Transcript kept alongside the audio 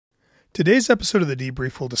Today's episode of The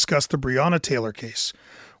Debrief will discuss the Breonna Taylor case,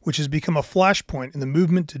 which has become a flashpoint in the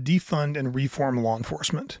movement to defund and reform law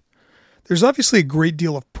enforcement. There's obviously a great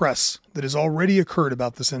deal of press that has already occurred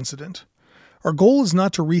about this incident. Our goal is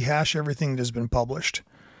not to rehash everything that has been published.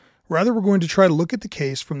 Rather, we're going to try to look at the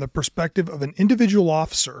case from the perspective of an individual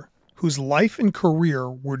officer whose life and career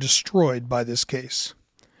were destroyed by this case.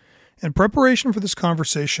 In preparation for this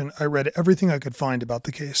conversation, I read everything I could find about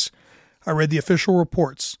the case. I read the official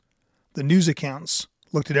reports, the news accounts,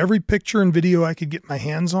 looked at every picture and video I could get my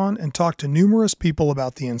hands on, and talked to numerous people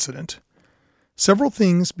about the incident. Several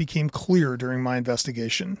things became clear during my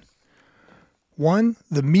investigation. One,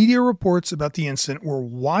 the media reports about the incident were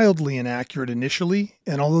wildly inaccurate initially,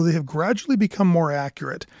 and although they have gradually become more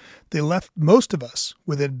accurate, they left most of us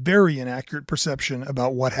with a very inaccurate perception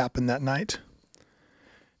about what happened that night.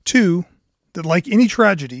 Two, that like any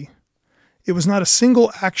tragedy, it was not a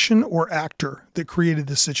single action or actor that created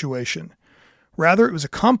this situation. Rather, it was a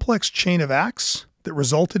complex chain of acts that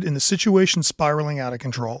resulted in the situation spiraling out of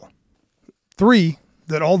control. Three,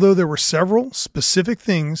 that although there were several specific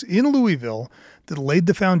things in Louisville that laid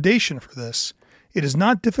the foundation for this, it is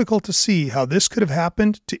not difficult to see how this could have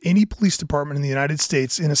happened to any police department in the United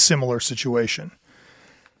States in a similar situation.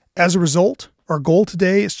 As a result, our goal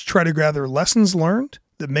today is to try to gather lessons learned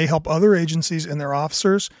that may help other agencies and their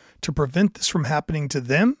officers to prevent this from happening to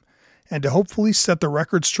them and to hopefully set the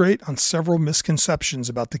record straight on several misconceptions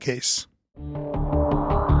about the case.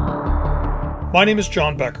 My name is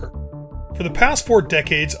John Becker. For the past 4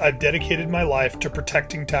 decades, I've dedicated my life to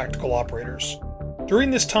protecting tactical operators.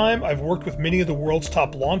 During this time, I've worked with many of the world's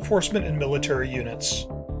top law enforcement and military units.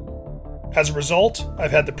 As a result,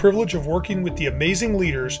 I've had the privilege of working with the amazing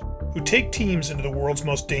leaders who take teams into the world's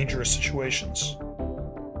most dangerous situations.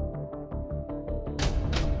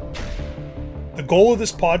 The goal of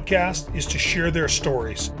this podcast is to share their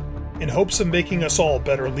stories in hopes of making us all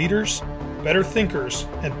better leaders, better thinkers,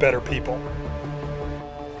 and better people.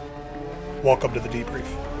 Welcome to The Debrief.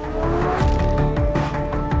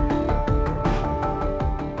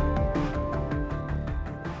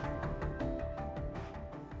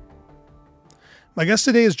 My guest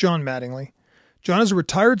today is John Mattingly. John is a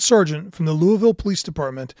retired sergeant from the Louisville Police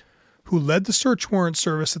Department who led the search warrant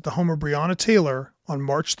service at the home of Breonna Taylor on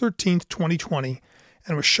March 13, 2020,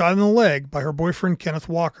 and was shot in the leg by her boyfriend Kenneth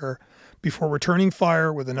Walker before returning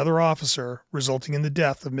fire with another officer, resulting in the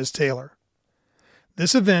death of Ms. Taylor.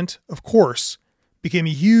 This event, of course, became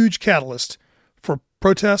a huge catalyst for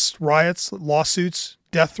protests, riots, lawsuits,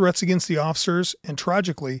 death threats against the officers, and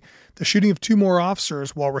tragically, the shooting of 2 more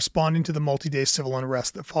officers while responding to the multi-day civil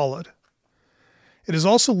unrest that followed. It has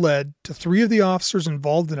also led to 3 of the officers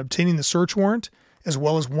involved in obtaining the search warrant, as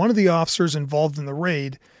well as 1 of the officers involved in the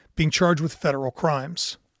raid, being charged with federal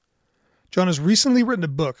crimes. John has recently written a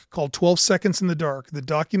book called 12 Seconds in the Dark that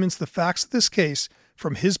documents the facts of this case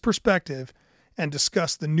from his perspective and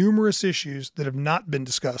discuss the numerous issues that have not been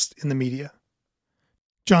discussed in the media.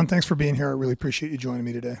 John, thanks for being here. I really appreciate you joining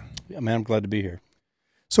me today. Yeah, man, I'm glad to be here.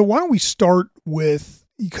 So why don't we start with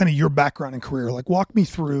kind of your background and career? Like, walk me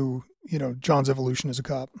through, John's evolution as a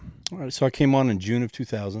cop. All right, so I came on in June of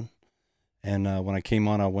 2000, and when I came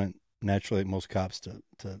on, I went naturally, like most cops, to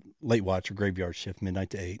late watch or graveyard shift, midnight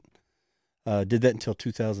to 8. Did that until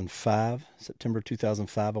 2005. September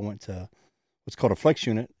 2005, I went to what's called a flex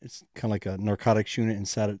unit. It's kind of like a narcotics unit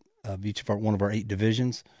inside of each of one of our 8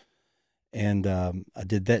 divisions. And I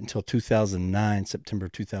did that until 2009, September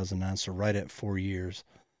 2009, so right at 4 years.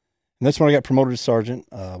 And that's when I got promoted to sergeant.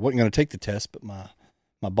 Wasn't going to take the test, but my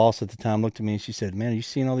boss at the time looked at me and she said, "Man, are you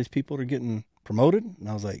seeing all these people that are getting promoted?" And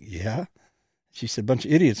I was like, "Yeah." She said, "Bunch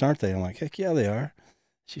of idiots, aren't they?" I'm like, "Heck yeah, they are."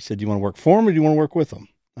 She said, "Do you want to work for them or do you want to work with them?"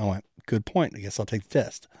 I went, "Good point. I guess I'll take the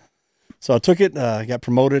test." So I took it. I got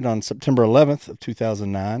promoted on September 11th of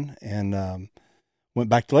 2009 and went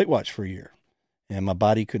back to late watch for a year. And my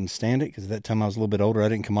body couldn't stand it because at that time I was a little bit older. I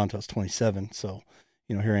didn't come on until I was 27. So,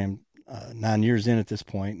 here I am 9 years in at this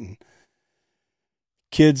point. And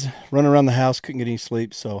kids running around the house, couldn't get any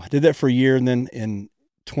sleep. So I did that for a year. And then in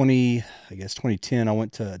 2010, I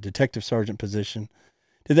went to a detective sergeant position.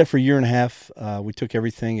 Did that for a year and a half. We took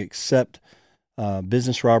everything except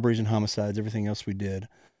business robberies and homicides, everything else we did.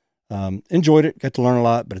 Enjoyed it, got to learn a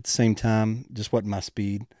lot, but at the same time, just wasn't my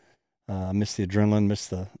speed. I missed the adrenaline, missed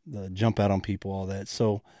the jump out on people, all that.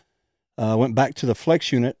 So I went back to the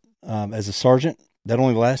flex unit as a sergeant. That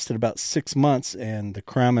only lasted about 6 months, and the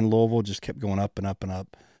crime in Louisville just kept going up and up and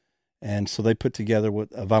up. And so they put together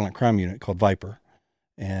a violent crime unit called Viper.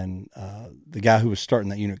 And the guy who was starting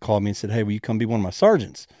that unit called me and said, "Hey, will you come be one of my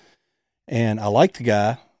sergeants?" And I liked the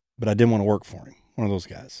guy, but I didn't want to work for him. one of those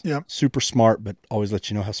guys. Yeah. Super smart, but always let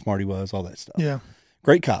you know how smart he was, all that stuff. Yeah.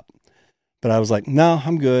 Great cop. But I was like, no,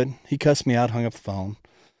 I'm good. He cussed me out, hung up the phone.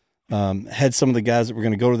 Had some of the guys that were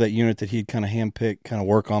going to go to that unit that he'd kind of handpicked, kind of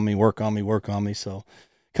work on me. So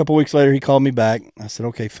a couple of weeks later, he called me back. I said,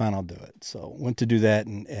 okay, fine, I'll do it. So went to do that.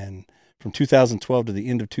 And from 2012 to the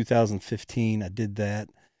end of 2015, I did that.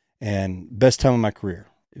 And best time of my career.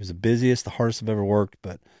 It was the busiest, the hardest I've ever worked,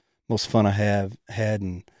 but most fun I have had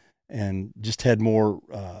and just had more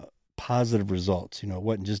positive results. You know, it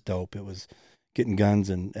wasn't just dope. It was getting guns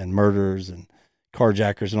and murders and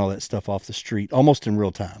carjackers and all that stuff off the street almost in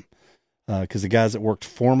real time. Because the guys that worked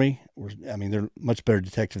for me they're much better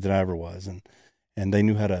detective than I ever was. And they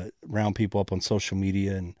knew how to round people up on social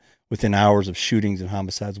media. And within hours of shootings and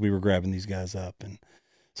homicides, we were grabbing these guys up. And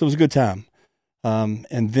so it was a good time.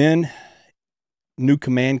 And then new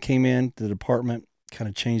command came in to the department, kind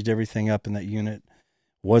of changed everything up in that unit.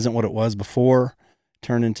 Wasn't what it was before,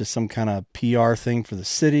 turned into some kind of PR thing for the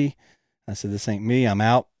city. I said, this ain't me, I'm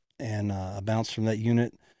out. And I bounced from that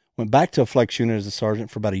unit, went back to a flex unit as a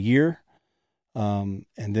sergeant for about a year. And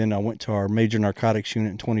then I went to our major narcotics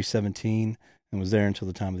unit in 2017 and was there until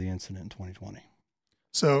the time of the incident in 2020.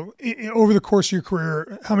 So over the course of your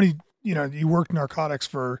career, how many, you worked narcotics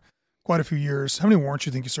for quite a few years. How many warrants do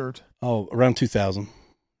you think you served? Oh, around 2,000.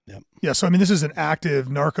 Yep. Yeah. So, this is an active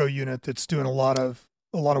narco unit that's doing a lot of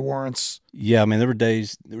warrants. Yeah. There were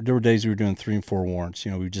days we were doing 3 and 4 warrants.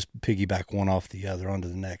 We would just piggyback one off the other onto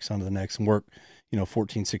the next and work,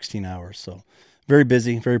 14, 16 hours. So very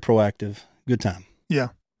busy, very proactive, good time. Yeah.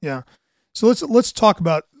 Yeah. So let's talk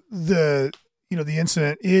about the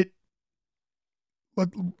incident.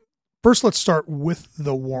 First, let's start with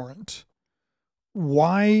the warrant.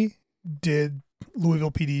 Why did Louisville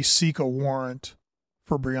PD seek a warrant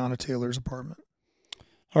for Breonna Taylor's apartment?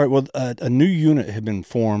 All right. Well, a new unit had been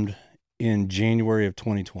formed in January of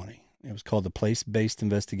 2020. It was called the Place-Based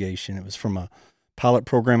Investigation. It was from a pilot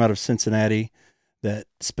program out of Cincinnati that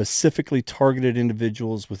specifically targeted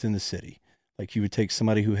individuals within the city. Like you would take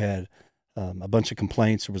somebody who had a bunch of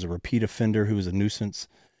complaints or was a repeat offender who was a nuisance,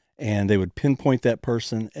 and they would pinpoint that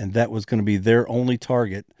person, and that was going to be their only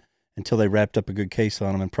target until they wrapped up a good case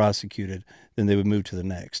on them and prosecuted. Then they would move to the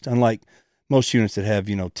next. Unlike most units that have,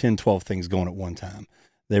 10, 12 things going at one time.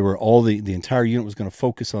 They were the entire unit was going to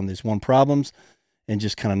focus on these one problems and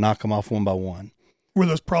just kind of knock them off one by one. Were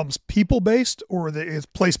those problems people-based, or is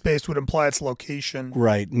place-based would imply its location?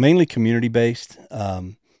 Right. Mainly community-based.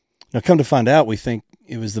 Now, come to find out, we think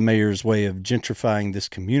it was the mayor's way of gentrifying this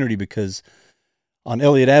community because on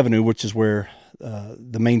Elliott Avenue, which is where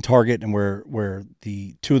the main target and where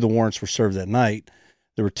the 2 of the warrants were served that night,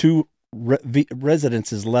 there were 2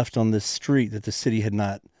 residences left on this street that the city had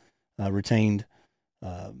not retained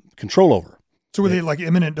control over. So were they like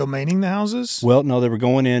eminent domaining the houses? Well, no, they were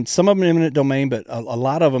going in. Some of them eminent domain, but a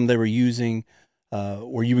lot of them they were using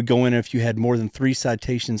where you would go in if you had more than 3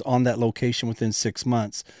 citations on that location within 6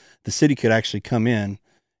 months. The city could actually come in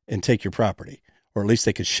and take your property, or at least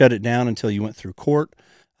they could shut it down until you went through court.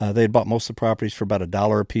 They had bought most of the properties for about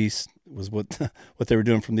 $1 a piece was what they were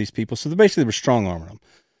doing from these people. So they were strong arming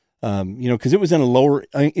them, because it was in a lower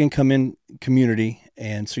income community.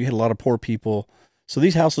 And so you had a lot of poor people. So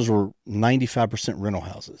these houses were 95% rental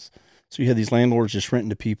houses. So you had these landlords just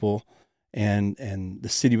renting to people, and the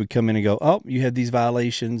city would come in and go, oh, you had these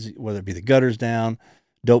violations, whether it be the gutters down,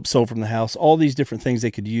 dope sold from the house, all these different things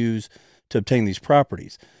they could use to obtain these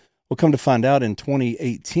properties. Well, come to find out in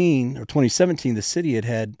 2018 or 2017, the city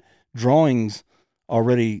had drawings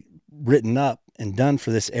already written up and done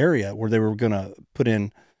for this area where they were going to put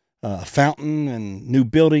in a fountain and new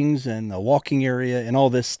buildings and a walking area and all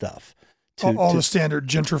this stuff. The standard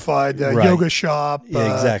gentrified right. Yoga shop.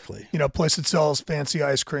 Yeah, exactly. Place that sells fancy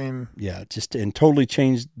ice cream. Yeah, and totally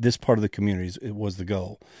changed this part of the community. It was the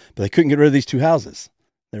goal. But they couldn't get rid of these 2 houses.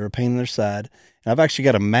 They were a pain in their side. And I've actually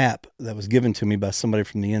got a map that was given to me by somebody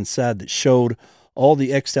from the inside that showed all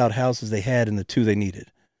the X'd out houses they had and the 2 they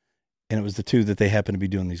needed. And it was the 2 that they happened to be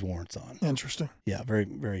doing these warrants on. Interesting. Yeah, very,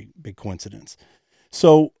 very big coincidence.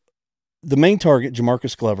 So the main target,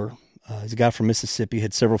 Jamarcus Glover, he's a guy from Mississippi,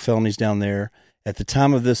 had several felonies down there. At the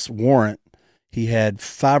time of this warrant, he had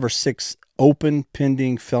 5 or 6 open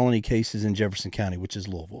pending felony cases in Jefferson County, which is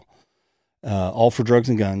Louisville, all for drugs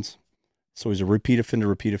and guns. So he's a repeat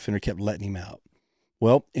offender, kept letting him out.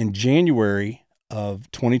 Well, in January of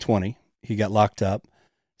 2020, he got locked up.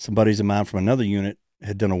 Some buddies of mine from another unit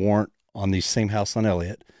had done a warrant on the same house on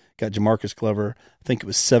Elliott. Got Jamarcus Glover. I think it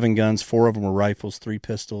was 7 guns. 4 of them were rifles, 3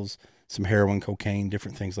 pistols, some heroin, cocaine,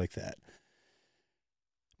 different things like that.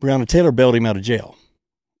 Breonna Taylor bailed him out of jail,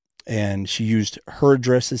 and she used her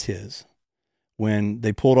address as his, when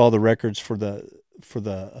they pulled all the records for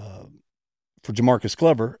Jamarcus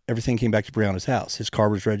Glover, everything came back to Breonna's house. His car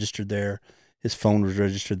was registered there. His phone was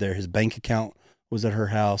registered there. His bank account was at her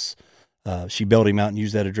house. She bailed him out and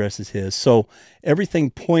used that address as his. So everything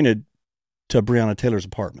pointed to Breonna Taylor's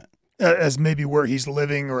apartment. As maybe where he's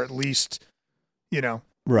living, or at least,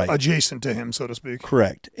 right, adjacent to him, so to speak.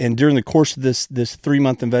 Correct. And during the course of this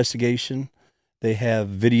 3-month investigation, they have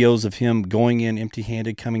videos of him going in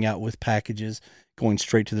empty-handed, coming out with packages, going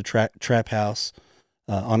straight to the trap house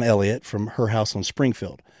on Elliott from her house on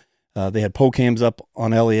Springfield. They had pole cams up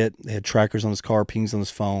on Elliott. They had trackers on his car, pings on his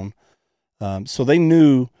phone. So they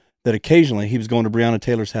knew that occasionally he was going to Breonna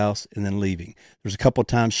Taylor's house and then leaving. There's a couple of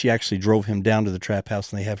times she actually drove him down to the trap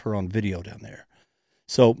house, and they have her on video down there.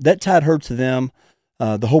 So that tied her to them.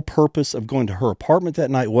 The whole purpose of going to her apartment that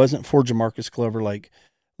night wasn't for Jamarcus Glover, like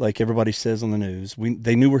everybody says on the news.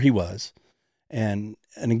 They knew where he was. And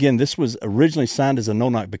again, this was originally signed as a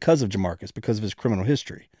no-knock because of Jamarcus, because of his criminal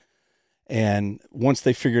history. And once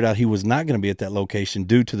they figured out he was not going to be at that location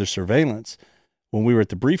due to the surveillance, when we were at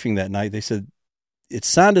the briefing that night, they said, it's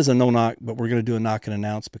signed as a no-knock, but we're going to do a knock and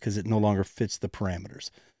announce because it no longer fits the parameters.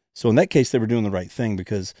 So in that case, they were doing the right thing,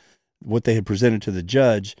 because what they had presented to the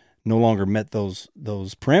judge no longer met those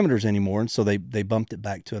parameters anymore, and so they bumped it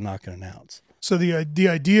back to a knock and announce. So the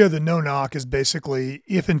idea of the no-knock is basically,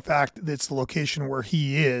 if in fact it's the location where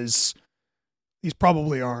he is, he's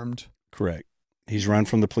probably armed. Correct. He's run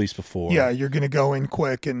from the police before. Yeah, you're going to go in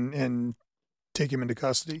quick and take him into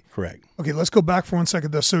custody. Correct. Okay, let's go back for 1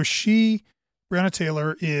 second, though. So Breonna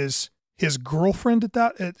Taylor, is his girlfriend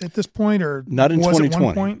at this point, or not in was 2020? At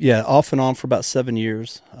one point? Yeah, off and on for about 7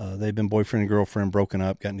 years. They've been boyfriend and girlfriend, broken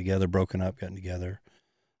up, gotten together, broken up, gotten together.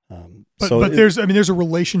 But there's a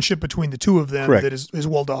relationship between the two of them. Correct. That is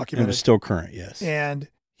well documented. And it's still current, yes. And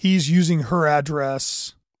he's using her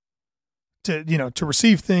address to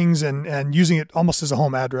receive things and using it almost as a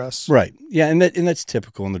home address. Right. Yeah, and that's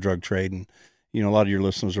typical in the drug trade. And a lot of your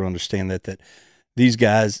listeners will understand that these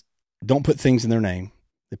guys don't put things in their name.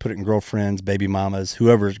 They put it in girlfriends, baby mamas,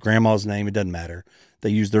 whoever's grandma's name. It doesn't matter. They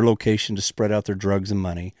use their location to spread out their drugs and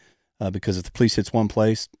money, because if the police hits one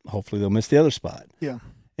place, hopefully they'll miss the other spot. Yeah.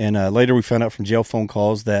 And later we found out from jail phone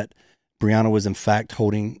calls that Breonna was in fact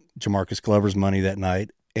holding Jamarcus Glover's money that night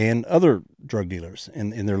and other drug dealers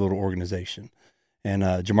in their little organization. And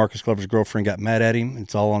Jamarcus Glover's girlfriend got mad at him.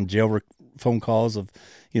 It's all on jail phone calls of,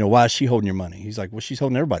 why is she holding your money? He's like, well, she's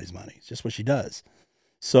holding everybody's money. It's just what she does.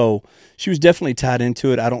 So she was definitely tied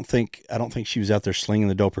into it. I don't think she was out there slinging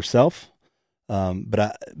the dope herself,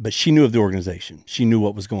 but she knew of the organization. She knew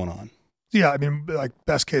what was going on. Yeah, I mean, like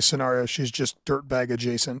best case scenario, she's just dirtbag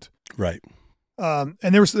adjacent. Right. And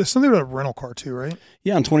there's something about a rental car too, right?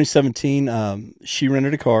 Yeah, in 2017, she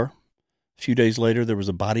rented a car. A few days later, there was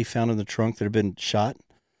a body found in the trunk that had been shot.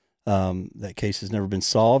 That case has never been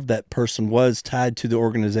solved. That person was tied to the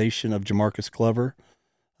organization of Jamarcus Glover,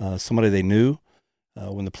 somebody they knew.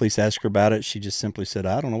 When the police asked her about it, she just simply said,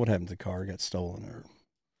 I don't know what happened to the car. It got stolen, or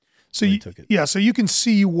so took it. Yeah, so you can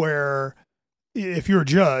see where, if you're a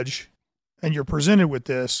judge and you're presented with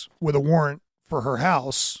a warrant for her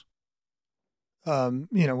house,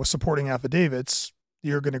 with supporting affidavits,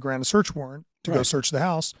 you're going to grant a search warrant to go search the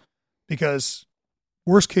house, because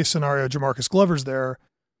worst case scenario, Jamarcus Glover's there.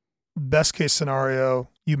 Best case scenario,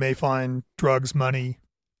 you may find drugs, money,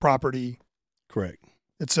 property, correct,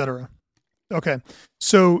 etc. Okay,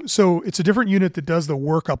 so it's a different unit that does the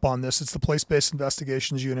workup on this. It's the place-based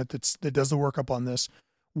investigations unit that does the workup on this.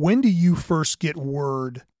 When do you first get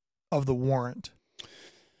word of the warrant?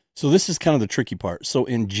 So this is kind of the tricky part. So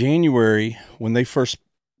in January, when they first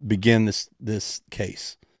began this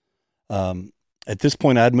case, at this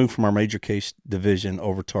point, I'd moved from our major case division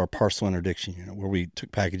over to our parcel interdiction unit, where we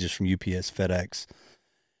took packages from UPS, FedEx.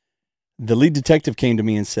 The lead detective came to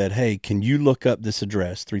me and said, hey, can you look up this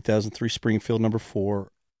address, 3003 Springfield, number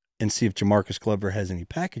 4, and see if Jamarcus Glover has any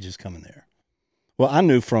packages coming there? Well, I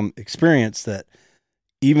knew from experience that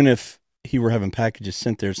even if he were having packages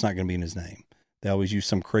sent there, it's not going to be in his name. They always use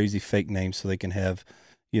some crazy fake name so they can have,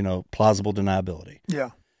 plausible deniability.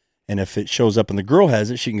 Yeah. And if it shows up and the girl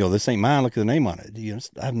has it, she can go, this ain't mine. Look at the name on it.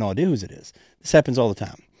 I have no idea whose it is. This happens all the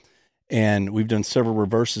time. And we've done several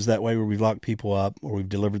reverses that way, where we've locked people up, or we've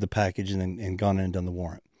delivered the package and gone in and done the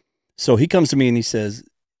warrant. So he comes to me and he says,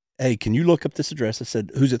 hey, can you look up this address? I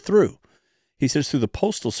said, who's it through? He says, through the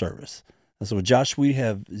Postal Service. I said, well, Josh, we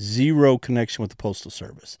have zero connection with the Postal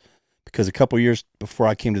Service, because a couple of years before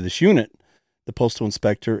I came to this unit, the postal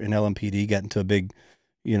inspector and LMPD got into a big,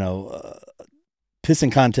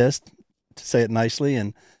 pissing contest, to say it nicely,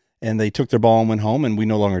 and they took their ball and went home, and we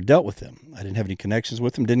no longer dealt with them. I didn't have any connections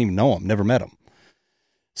with them, didn't even know them, never met them.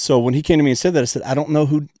 So when he came to me and said that, I said, I don't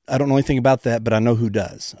know anything about that, but I know who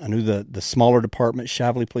does. I knew the smaller department,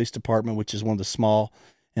 Shively Police Department, which is one of the small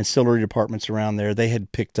ancillary departments around there. They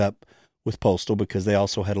had picked up with Postal because they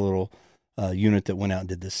also had a little unit that went out and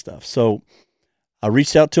did this stuff. So I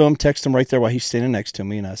reached out to him, texted him right there while he's standing next to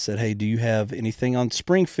me, and I said, hey, do you have anything on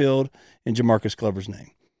Springfield in Jamarcus Glover's name?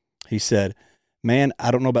 He said, man, I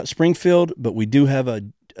don't know about Springfield, but we do have a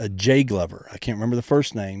J Glover. I can't remember the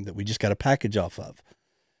first name that we just got a package off of.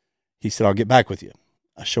 He said, I'll get back with you.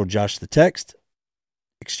 I showed Josh the text,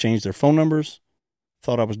 exchanged their phone numbers,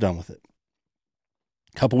 thought I was done with it.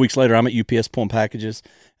 A couple weeks later, I'm at UPS pulling packages,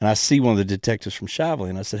 and I see one of the detectives from Shively,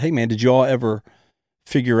 and I said, hey, man, did you all ever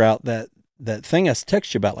figure out that thing I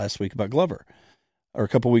texted you about last week about Glover, or a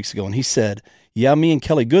couple weeks ago? And he said, yeah, me and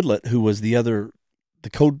Kelly Goodlett, who was the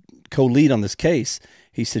co-lead on this case,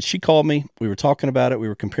 he said, she called me. We were talking about it. We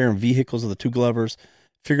were comparing vehicles of the two Glovers.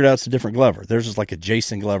 Figured out it's a different Glover. Theirs was like a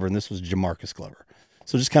Jason Glover, and this was Jamarcus Glover.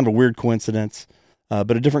 So just kind of a weird coincidence,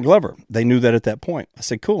 but a different Glover. They knew that at that point. I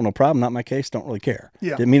said, cool, no problem. Not my case. Don't really care.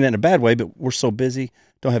 Yeah. Didn't mean that in a bad way, but we're so busy.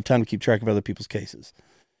 Don't have time to keep track of other people's cases.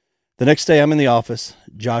 The next day I'm in the office.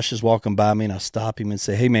 Josh is walking by me, and I stop him and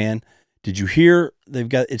say, hey, man, did you hear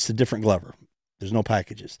it's a different Glover? There's no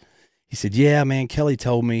packages. He said, yeah, man, Kelly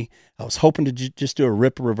told me. I was hoping to just do a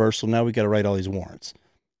rip reversal. Now we got to write all these warrants.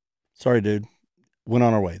 Sorry, dude. Went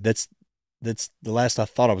on our way. That's the last I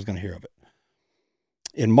thought I was going to hear of it.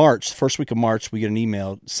 In March, first week of March, we get an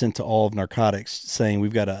email sent to all of narcotics saying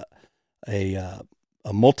we've got a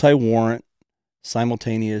multi-warrant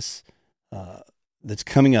simultaneous that's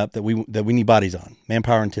coming up that we need bodies on,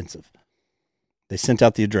 manpower intensive. They sent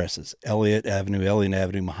out the addresses: Elliott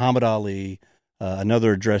Avenue, Muhammad Ali,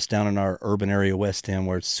 another address down in our urban area, West End,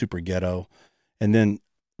 where it's super ghetto, and then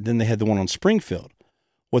they had the one on Springfield.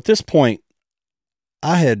 Well, at this point,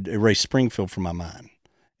 I had erased Springfield from my mind.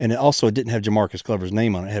 And it didn't have Jamarcus Glover's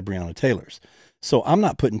name on it. It had Breonna Taylor's. So I'm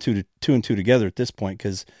not putting two and two together at this point,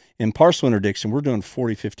 because in parcel interdiction, we're doing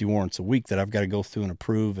 40, 50 warrants a week that I've got to go through and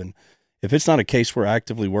approve. And if it's not a case we're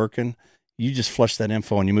actively working, you just flush that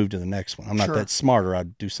info and you move to the next one. I'm not that smart, or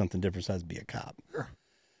I'd do something different besides be a cop. Sure.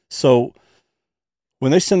 So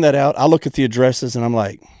when they send that out, I look at the addresses and I'm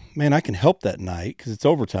like, man, I can help that night because it's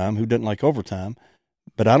overtime. Who doesn't like overtime?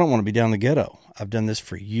 But I don't want to be down in the ghetto. I've done this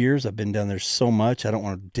for years. I've been down there so much. I don't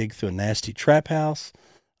want to dig through a nasty trap house.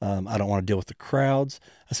 I don't want to deal with the crowds.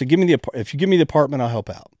 I said, if you give me the apartment, I'll help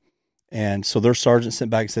out. And so their sergeant sent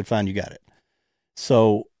back and said, fine, you got it.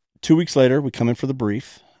 So 2 weeks later, we come in for the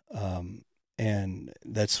brief. And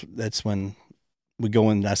that's when we go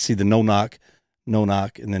in. I see the no knock,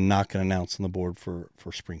 and then knock and announce on the board for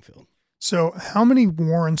Springfield. So how many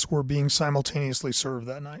warrants were being simultaneously served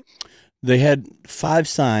that night? They had 5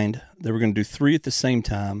 signed. They were going to do 3 at the same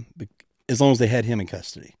time, as long as they had him in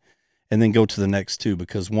custody, and then go to the next 2,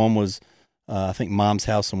 because one was, I think, mom's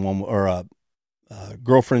house, and one, or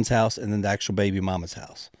girlfriend's house, and then the actual baby mama's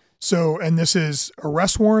house. So, and this is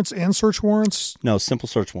arrest warrants and search warrants? No, simple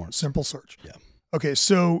search warrants. Simple search. Yeah. Okay,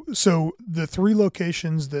 so the 3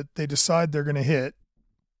 locations that they decide they're going to hit,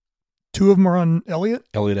 2 of them are on Elliott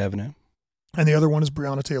Avenue. And the other one is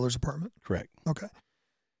Breonna Taylor's apartment? Correct. Okay.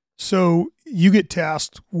 So you get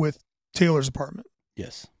tasked with Taylor's apartment?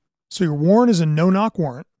 Yes. So your warrant is a no-knock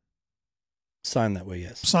warrant. Signed that way,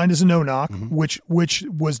 yes. Signed as a no-knock, which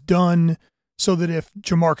was done so that if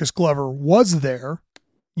Jamarcus Glover was there,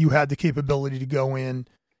 you had the capability to go in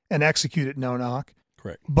and execute it no-knock.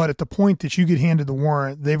 Correct. But at the point that you get handed the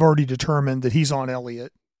warrant, they've already determined that he's on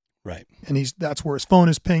Elliott. Right. And that's where his phone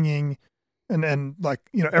is pinging, and like,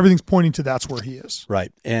 everything's pointing to that's where he is.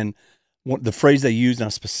 Right. And the phrase they used, and I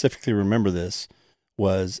specifically remember this,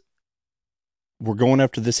 was, we're going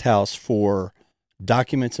after this house for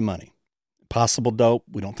documents and money. Possible dope.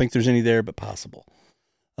 We don't think there's any there, but possible.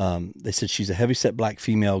 They said, she's a heavyset black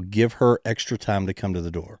female. Give her extra time to come to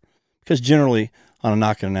the door. Because generally, on a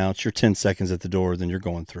knock and announce, you're 10 seconds at the door, then you're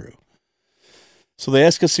going through. So they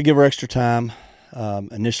asked us to give her extra time,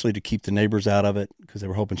 initially to keep the neighbors out of it, because they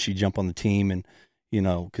were hoping she'd jump on the team, and,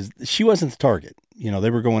 because she wasn't the target. They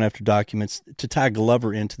were going after documents to tie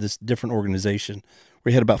Glover into this different organization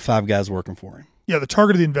where he had about 5 guys working for him. Yeah, the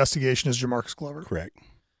target of the investigation is Jamarcus Glover. Correct.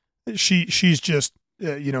 She's just,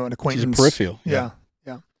 an acquaintance. She's a peripheral. Yeah.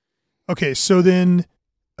 Okay, so then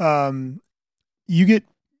you get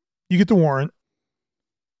the warrant.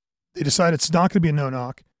 They decide it's not going to be a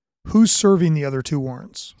no-knock. Who's serving the other 2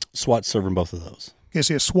 warrants? SWAT serving both of those. Okay,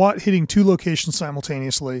 so you have SWAT hitting 2 locations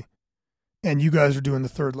simultaneously, and you guys are doing the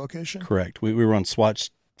 3rd location. Correct. We were on SWAT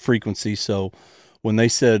frequency, so when they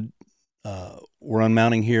said we're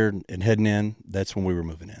unmounting here and heading in, that's when we were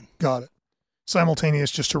moving in. Got it. simultaneous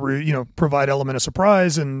just to provide element of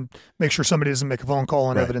surprise and make sure somebody doesn't make a phone call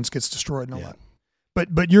and Right. evidence gets destroyed and all that.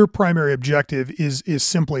 But your primary objective is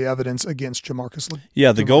simply evidence against Jamarcus.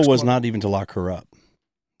 Yeah, the goal Jamarcus was Clark. not even to lock her up.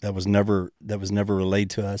 That was never relayed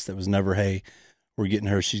to us. That was never, hey, we're getting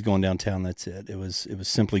her, she's going downtown, that's it. It was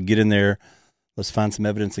simply get in there, let's find some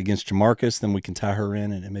evidence against Jamarcus, then we can tie her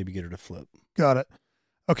in and maybe get her to flip. Got it.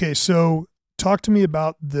 Okay, so talk to me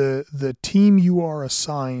about the team you are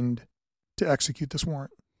assigned to execute this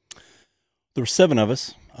warrant. There were 7 of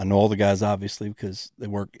us. I know all the guys, obviously, because they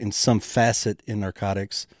work in some facet in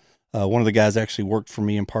narcotics. One of the guys actually worked for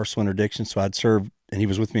me in parcel interdiction, so I'd served, and he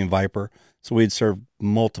was with me in Viper. So we had served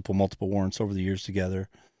multiple warrants over the years together.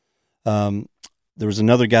 There was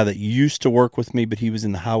another guy that used to work with me, but he was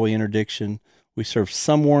in the highway interdiction. We served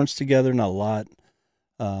some warrants together, not a lot.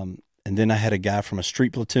 And then I had a guy from a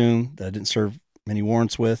street platoon that I didn't serve many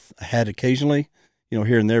warrants with. I had occasionally,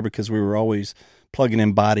 here and there, because we were always plugging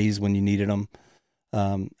in bodies when you needed them.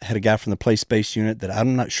 Had a guy from the place-based unit that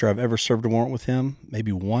I'm not sure I've ever served a warrant with him,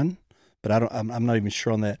 maybe one, but I'm not even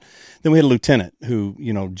sure on that. Then we had a lieutenant who,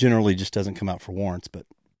 generally just doesn't come out for warrants, but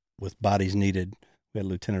with bodies needed, we had a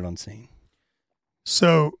lieutenant on scene.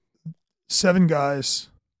 So 7 guys,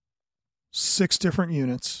 6 different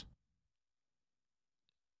units.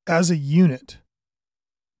 As a unit,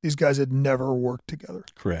 these guys had never worked together.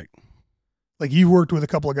 Correct. Like you worked with a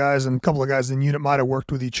couple of guys and a couple of guys in the unit might have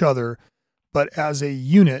worked with each other, but as a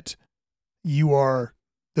unit,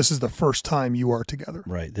 this is the first time you are together.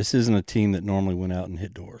 Right. This isn't a team that normally went out and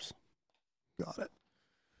hit doors. Got it.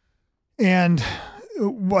 And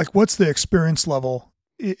what's the experience level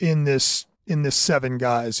in this 7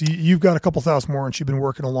 guys? You've got a couple thousand warrants. You've been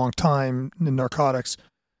working a long time in narcotics.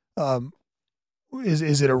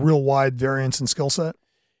 Is it a real wide variance in skill set?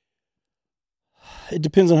 It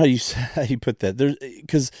depends on how you put that.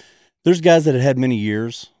 There's guys that had many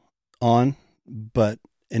years on,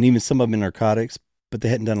 and even some of them in narcotics, but they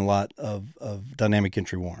hadn't done a lot of dynamic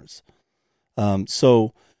entry warrants.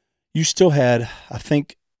 So you still had, I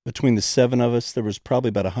think, between the 7 of us, there was probably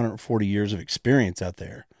about 140 years of experience out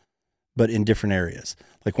there, but in different areas.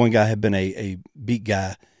 Like one guy had been a beat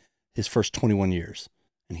guy his first 21 years,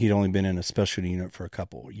 and he'd only been in a specialty unit for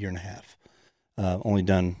a year and a half. Only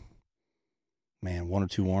done, 1 or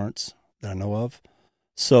 2 warrants that I know of.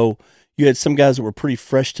 So you had some guys that were pretty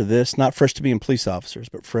fresh to this, not fresh to being police officers,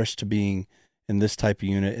 but fresh to being in this type of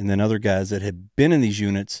unit. And then other guys that had been in these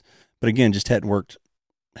units, but again, just hadn't worked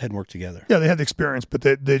together. Yeah, they had the experience, but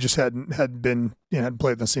they just hadn't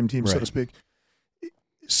played in the same team, so to speak.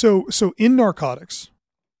 So in narcotics,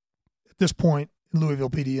 at this point in Louisville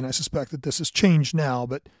PD, and I suspect that this has changed now,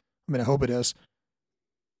 but I hope it has.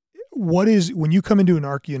 When you come into an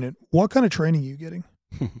ARC unit, what kind of training are you getting?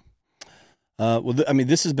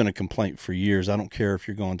 This has been a complaint for years. I don't care if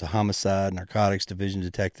you're going to homicide, narcotics, division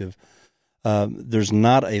detective. There's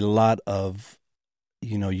not a lot of,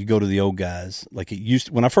 you go to the old guys like it used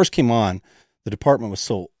to. When I first came on, the department was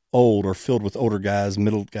so old or filled with older guys,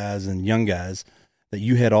 middle guys, and young guys that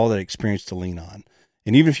you had all that experience to lean on.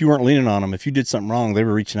 And even if you weren't leaning on them, if you did something wrong, they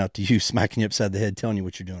were reaching out to you, smacking you upside the head, telling you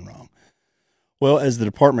what you're doing wrong. Well, as the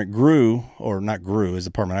department grew, or not grew, as the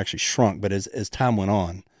department actually shrunk, but as time went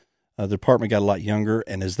on, the department got a lot younger,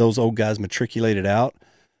 and as those old guys matriculated out,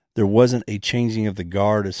 there wasn't a changing of the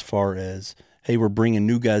guard as far as, hey, we're bringing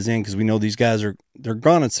new guys in because we know these guys they're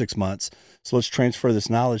gone in 6 months, so let's transfer this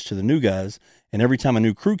knowledge to the new guys. And every time a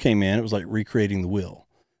new crew came in, it was like recreating the wheel.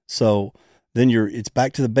 So then it's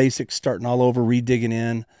back to the basics, starting all over, redigging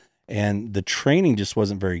in, and the training just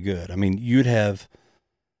wasn't very good. You'd have,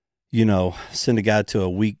 send a guy to a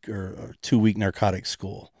week or 2-week narcotics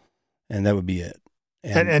school, and that would be it.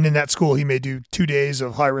 And in that school, he may do 2 days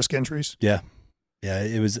of high risk entries. Yeah. Yeah.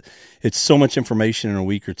 It's so much information in a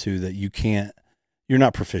week or 2 that you're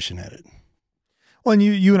not proficient at it. Well, and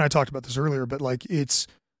you and I talked about this earlier, but it's,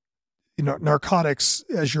 narcotics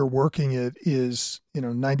as you're working it is,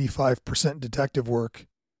 95% detective work.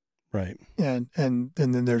 Right. And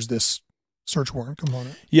then there's this search warrant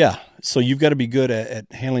component. Yeah. So you've got to be good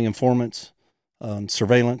at handling informants, on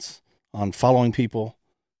surveillance, on following people.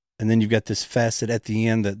 And then you've got this facet at the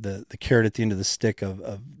end, the carrot at the end of the stick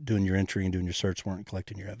of doing your entry and doing your search warrant and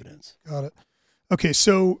collecting your evidence. Got it. Okay.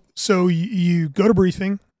 So you go to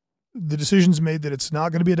briefing. The decision's made that it's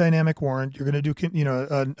not going to be a dynamic warrant. You're going to do,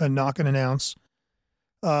 a knock and announce.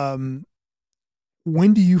 When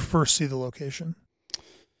do you first see the location?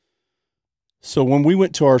 So when we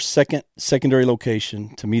went to our secondary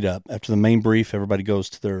location to meet up, after the main brief, everybody goes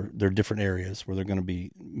to their different areas where they're going to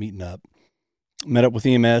be meeting up. Met up with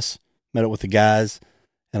EMS, met up with the guys,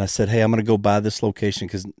 and I said, hey, I'm going to go by this location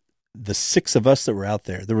because the 6 of us that were out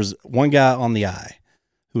there was one guy on the eye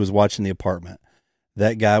who was watching the apartment.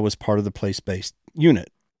 That guy was part of the place-based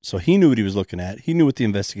unit. So he knew what he was looking at. He knew what the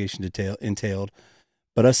investigation entailed.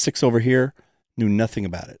 But us 6 over here knew nothing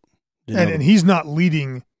about it. And he's not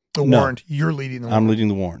leading the warrant. You're leading the warrant. I'm leading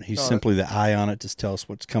the warrant. He's simply the eye on it to tell us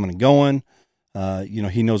what's coming and going.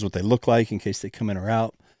 He knows what they look like in case they come in or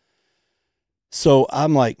out. So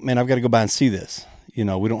I'm like, man, I've got to go by and see this. We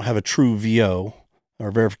don't have a true VO or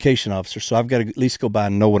verification officer, so I've got to at least go by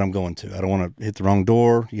and know what I'm going to. I don't want to hit the wrong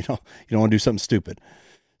door. You don't want to do something stupid.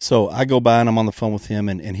 So I go by and I'm on the phone with him,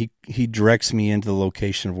 and he directs me into the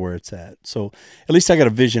location of where it's at. So at least I got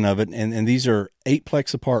a vision of it. And these are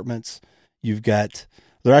 8-plex apartments.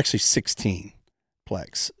 They're actually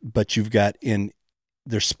 16-plex, but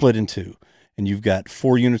they're split in 2. And you've got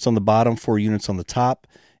 4 units on the bottom, 4 units on the top.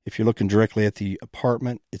 If you're looking directly at the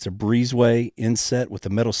apartment, it's a breezeway inset with a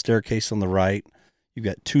metal staircase on the right. You've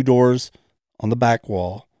got 2 doors on the back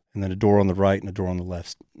wall, and then a door on the right and a door on the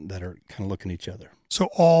left that are kind of looking at each other. So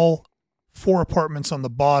all 4 apartments on the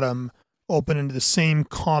bottom open into the same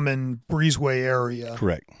common breezeway area.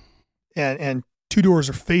 Correct. And 2 doors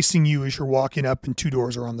are facing you as you're walking up, and 2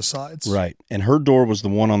 doors are on the sides. Right. And her door was the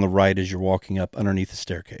one on the right as you're walking up underneath the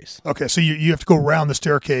staircase. Okay, so you have to go around the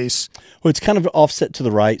staircase. Well, it's kind of offset to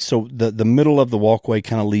the right, so the middle of the walkway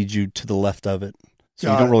kind of leads you to the left of it.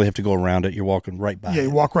 So you don't really have to go around it. You're walking right by it. Yeah, you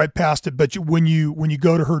walk right past it. But when you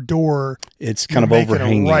go to her door, it's kind of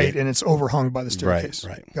overhanging right, and it's overhung by the staircase.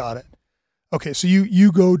 Right. Got it. Okay, so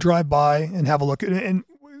you go drive by and have a look at it. And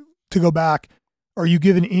to go back, are you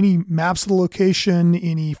given any maps of the location,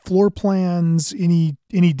 any floor plans, any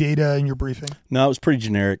data in your briefing? No, it was pretty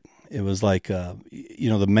generic. It was like,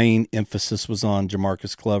 the main emphasis was on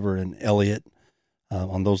Jamarcus Glover and Elliott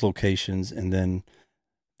on those locations, and then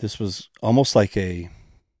this was almost like a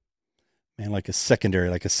secondary,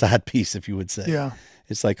 like a side piece, if you would say. Yeah.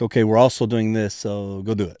 It's like, okay, we're also doing this, so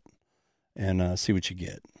go do it and see what you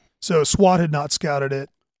get. So SWAT had not scouted it?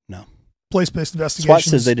 No. Place-based investigations? SWAT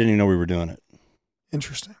says they didn't even know we were doing it.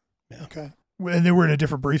 Interesting. Yeah. Okay. And they were in a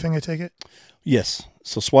different briefing, I take it? Yes.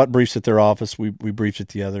 So SWAT briefs at their office. We briefed at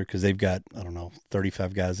the other because they've got,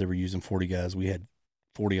 35 guys. They were using 40 guys. We had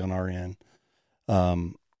 40 on our end.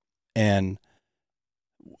 And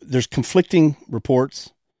there's conflicting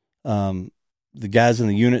reports. The guys in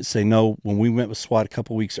the unit say, no, when we went with SWAT a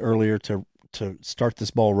couple weeks earlier to start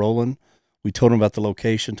this ball rolling, we told them about the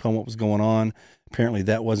location, told them what was going on. Apparently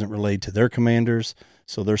that wasn't relayed to their commanders.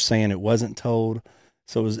 So they're saying it wasn't told.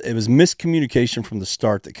 So it was miscommunication from the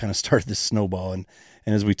start that kind of started this snowball. And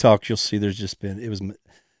as we talk, you'll see it was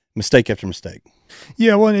mistake after mistake.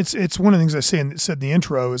 Yeah. Well, and it's one of the things I said in the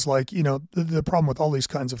intro is like, the problem with all these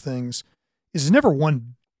kinds of things is it's never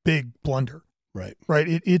one big blunder. Right.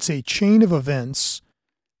 Right. It's a chain of events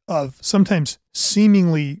of sometimes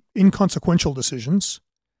seemingly inconsequential decisions,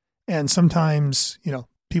 and sometimes,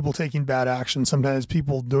 people taking bad action, sometimes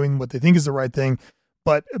people doing what they think is the right thing,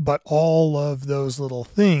 but all of those little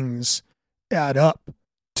things add up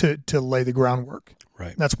to lay the groundwork.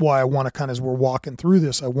 Right. That's why I want to kind of, as we're walking through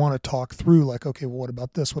this, I want to talk through like, okay, well, what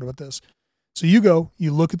about this? What about this? So you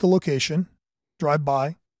look at the location, drive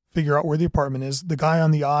by, figure out where the apartment is. The guy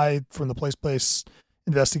on the eye from the place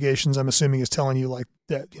investigations, I'm assuming, is telling you like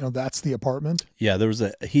that, that's the apartment. Yeah, there was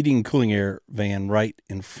a heating and cooling air van right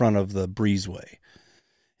in front of the breezeway.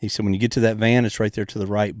 He said, when you get to that van, it's right there to the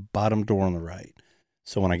right, bottom door on the right.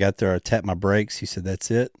 So when I got there, I tapped my brakes. He said, that's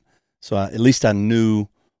it. So at least I knew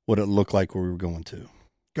what it looked like where we were going to.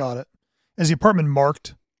 Got it. Is the apartment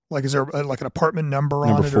marked? Like, is there like an apartment number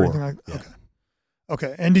on it 4. or anything like that? Yeah.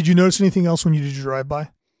 Okay. And did you notice anything else when you did your drive-by?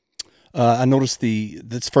 I noticed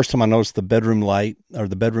that's the first time I noticed the bedroom light or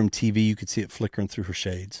the bedroom TV. You could see it flickering through her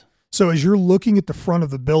shades. So as you're looking at the front of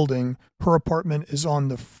the building, her apartment is on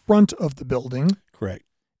the front of the building. Correct.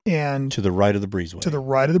 And to the right of the breezeway. To the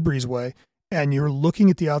right of the breezeway. And you're looking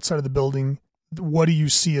at the outside of the building. What do you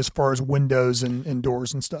see as far as windows and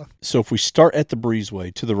doors and stuff? So if we start at the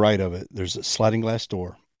breezeway, to the right of it, there's a sliding glass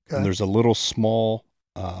door. Okay. And there's a little small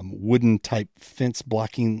wooden type fence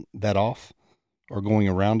blocking that off or going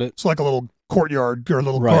around it. It's like a little courtyard or a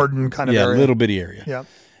little garden kind of area. Yeah, a little bitty area. Yeah.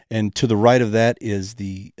 And to the right of that is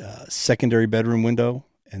the secondary bedroom window.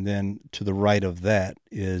 And then to the right of that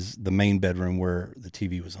is the main bedroom where the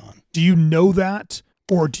TV was on. Do you know that?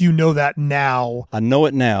 Or do you know that now? I know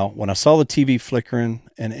it now. When I saw the TV flickering,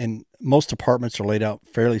 and most apartments are laid out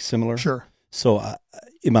fairly similar. Sure. So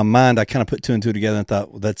in my mind, I kind of put 2 and 2 together and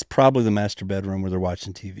thought, well, that's probably the master bedroom where they're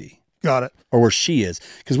watching TV. Got it. Or where she is.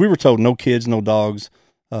 Because we were told no kids, no dogs,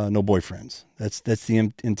 no boyfriends. That's the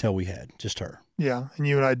intel we had, just her. Yeah, and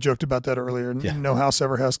you and I joked about that earlier. Yeah. No house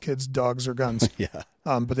ever has kids, dogs, or guns. Yeah.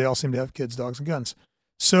 But they all seem to have kids, dogs, and guns.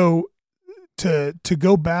 So to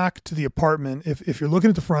go back to the apartment, if you're looking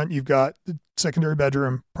at the front, you've got the secondary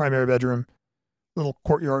bedroom, primary bedroom, little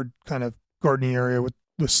courtyard kind of gardening area with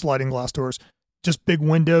sliding glass doors, just big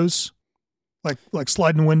windows, like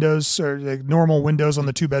sliding windows or like normal windows on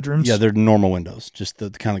the two bedrooms. Yeah, they're normal windows, just the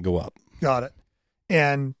kind that go up. Got it.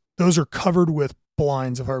 And those are covered with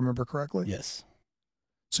blinds, if I remember correctly. Yes.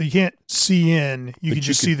 So you can't see in. You can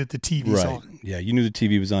just see that the TV's right. on. Yeah, you knew the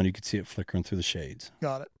TV was on. You could see it flickering through the shades.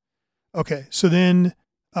 Got it. Okay, so then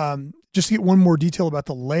just to get one more detail about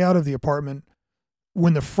the layout of the apartment,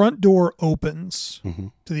 when the front door opens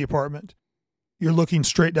to the apartment, you're looking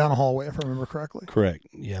straight down a hallway, if I remember correctly. Correct.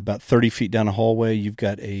 Yeah, about 30 feet down a hallway. You've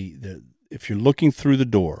got if you're looking through the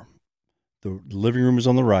door, the living room is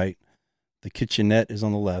on the right. The kitchenette is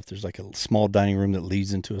on the left. There's like a small dining room that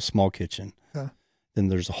leads into a small kitchen. Okay. Then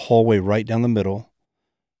there's a hallway right down the middle,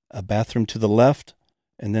 a bathroom to the left,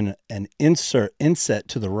 and then an inset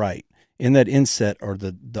to the right. In that inset are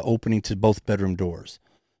the opening to both bedroom doors.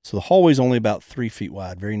 So the hallway is only about 3 feet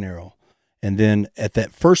wide, very narrow. And then at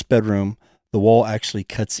that first bedroom, the wall actually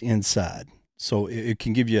cuts inside. So it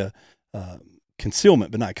can give you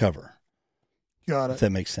concealment, but not cover. Got it. If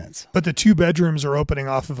that makes sense. But the two bedrooms are opening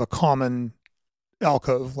off of a common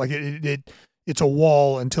alcove. Like it's a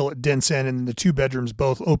wall until it dents in, and the two bedrooms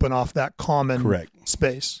both open off that common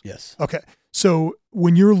space. Yes. Okay. So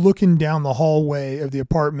when you're looking down the hallway of the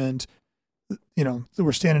apartment,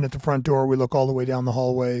 we're standing at the front door. We look all the way down the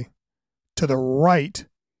hallway to the right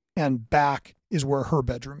and back is where her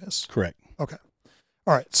bedroom is. Correct. Okay.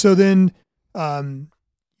 All right. So then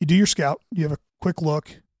you do your scout. You have a quick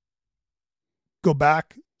look. Go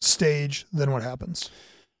back, stage. Then what happens?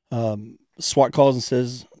 SWAT calls and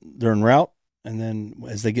says they're en route. And then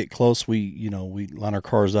as they get close, we line our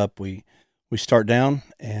cars up. We start down.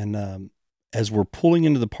 And as we're pulling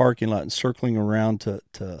into the parking lot and circling around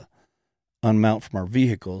to unmount from our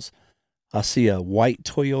vehicles, I see a white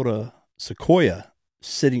Toyota Sequoia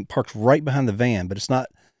parked right behind the van, but it's not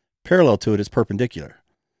parallel to it, it's perpendicular.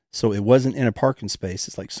 So it wasn't in a parking space.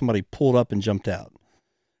 It's like somebody pulled up and jumped out.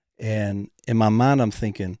 And in my mind, I'm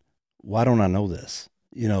thinking, why don't I know this?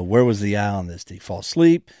 Where was the eye on this? Did he fall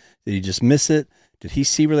asleep? Did he just miss it? Did he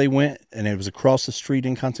see where they went and it was across the street,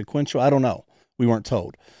 inconsequential? I don't know. We weren't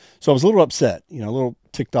told. So I was a little upset, a little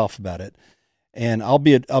ticked off about it. And I'll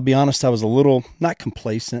be honest, I was a little, not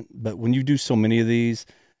complacent, but when you do so many of these,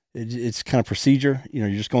 it's kind of procedure. You're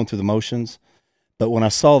just going through the motions. But when I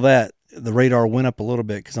saw that, the radar went up a little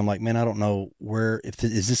bit because I'm like, man, I don't know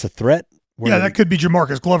is this a threat? That could be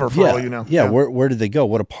Jamarcus Glover for all you know. Yeah, where did they go?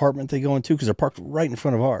 What apartment they go into? Because they're parked right in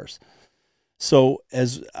front of ours. So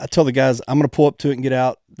as I tell the guys, I'm going to pull up to it and get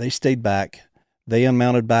out. They stayed back. They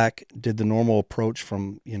unmounted back, did the normal approach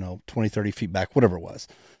from, 20, 30 feet back, whatever it was.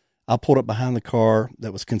 I pulled up behind the car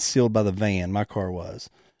that was concealed by the van. My car was.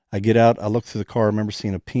 I get out. I look through the car. I remember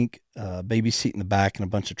seeing a pink baby seat in the back and a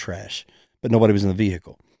bunch of trash, but nobody was in the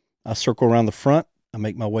vehicle. I circle around the front. I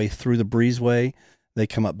make my way through the breezeway. They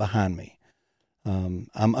come up behind me.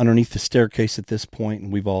 I'm underneath the staircase at this point,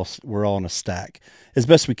 and we're all in a stack as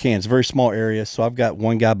best we can. It's a very small area, so I've got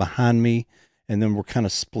one guy behind me, and then we're kind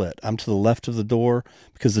of split. I'm to the left of the door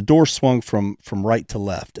because the door swung from right to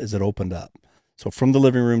left as it opened up. So from the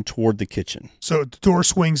living room toward the kitchen. So the door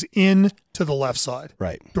swings in to the left side.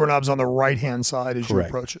 Right. Doorknob's on the right-hand side as you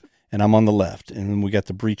approach it. And I'm on the left, and then we got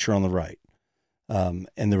the breacher on the right. And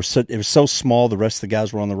it was so small, the rest of the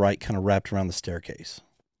guys were on the right, kind of wrapped around the staircase.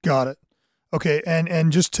 Got it. Okay,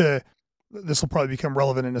 and just this will probably become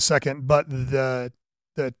relevant in a second, but the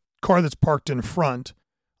car that's parked in front,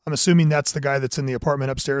 I'm assuming that's the guy that's in the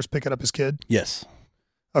apartment upstairs picking up his kid? Yes.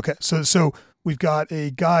 Okay, so we've got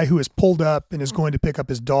a guy who is pulled up and is going to pick up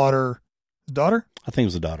his daughter. His daughter? I think it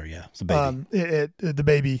was a daughter, yeah. It's a baby. The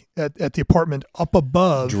baby at the apartment up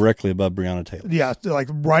above. Directly above Breonna Taylor. Yeah, like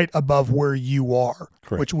right above where you are.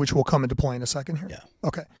 Correct. Which will come into play in a second here. Yeah.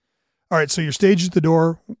 Okay. All right, so you're staged at the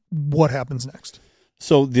door. What happens next?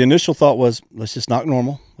 So the initial thought was, let's just knock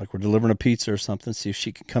normal, like we're delivering a pizza or something, see if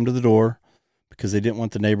she can come to the door because they didn't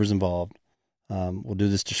want the neighbors involved. We'll do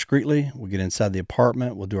this discreetly. We'll get inside the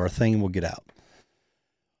apartment. We'll do our thing. And we'll get out.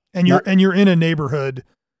 And you're in a neighborhood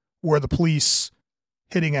where the police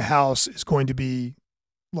hitting a house is going to be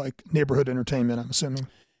like neighborhood entertainment, I'm assuming.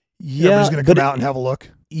 Yeah. Everybody's going to come out and have a look.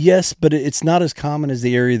 Yes, but it's not as common as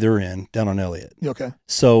the area they're in down on Elliott. Okay.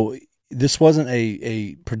 So this wasn't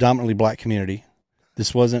a predominantly black community.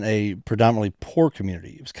 This wasn't a predominantly poor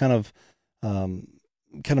community. It was kind of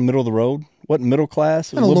kind of middle of the road. Wasn't middle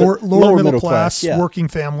class. It was And a lower middle class, yeah. working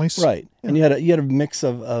families. Right. Yeah. And you had a mix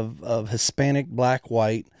of Hispanic, black,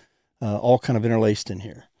 white, all kind of interlaced in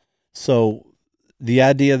here. So the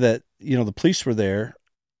idea that, the police were there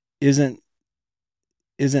isn't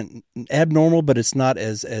abnormal, but it's not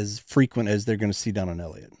as frequent as they're going to see down on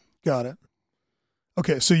Elliott. Got it.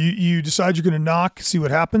 Okay, so you decide you're going to knock, see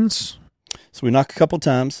what happens. So we knocked a couple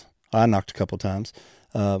times. I knocked a couple times.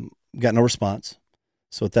 Got no response.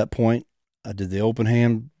 So at that point, I did the open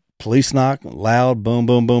hand police knock, loud, boom,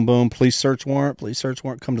 boom, boom, boom, police search warrant,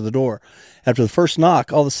 come to the door. After the first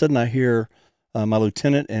knock, all of a sudden I hear my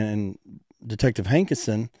lieutenant and Detective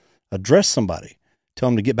Hankinson address somebody, tell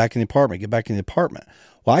them to get back in the apartment,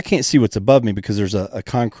 Well, I can't see what's above me because there's a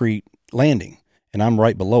concrete landing, and I'm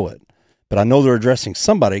right below it. But I know they're addressing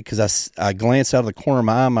somebody because I glance out of the corner of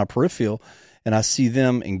my eye, my peripheral, and I see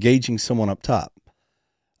them engaging someone up top.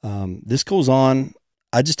 This goes on.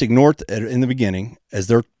 I just ignore it in the beginning as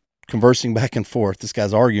they're conversing back and forth. This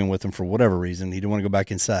guy's arguing with them for whatever reason. He didn't want to go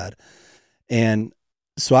back inside. And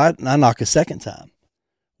so I knock a second time.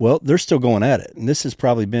 Well, they're still going at it. And this has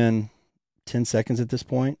probably been 10 seconds at this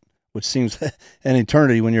point, which seems an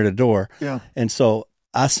eternity when you're at a door. Yeah. And so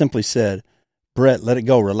I simply said, Brett, let it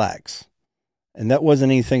go, relax. And that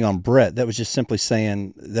wasn't anything on Brett. That was just simply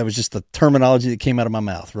saying, that was just the terminology that came out of my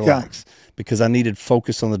mouth, relax. Yeah. Because I needed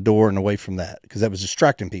focus on the door and away from that, because that was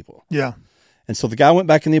distracting people. Yeah. And so the guy went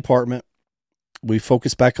back in the apartment. We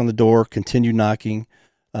focused back on the door, continued knocking.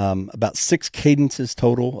 About 6 cadences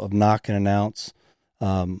total of knock and announce.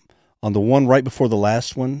 On the one right before the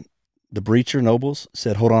last one, the breacher, Nobles,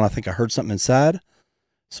 said, hold on, I think I heard something inside.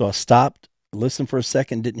 So I stopped, listened for a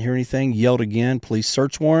second, didn't hear anything, yelled again, police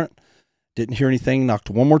search warrant. Didn't hear anything, knocked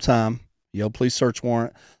one more time, yelled police search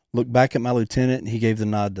warrant, looked back at my lieutenant, and he gave the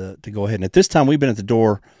nod to go ahead. And at this time, we've been at the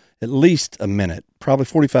door at least a minute, probably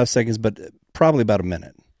 45 seconds, but probably about a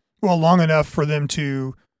minute. Well, long enough for them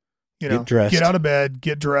to, get out of bed,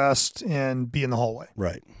 get dressed, and be in the hallway.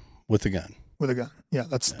 Right, with a gun. With a gun. Yeah,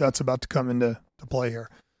 that's about to come into play here.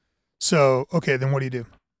 So, okay, then what do you do?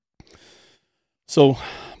 So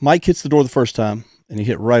Mike hits the door the first time, and he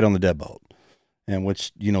hit right on the deadbolt, and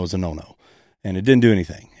which, is a no-no. And it didn't do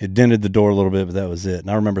anything. It dented the door a little bit, but that was it.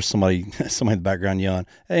 And I remember somebody in the background yelling,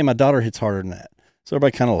 hey, my daughter hits harder than that. So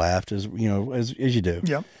everybody kind of laughed, as you do.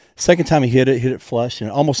 Yeah. Second time he hit it flush,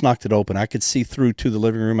 and it almost knocked it open. I could see through to the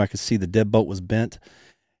living room. I could see the deadbolt was bent.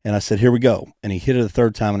 And I said, here we go. And he hit it a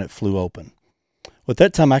third time, and it flew open. Well, at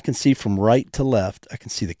that time, I can see from right to left. I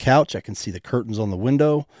can see the couch. I can see the curtains on the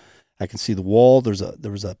window. I can see the wall.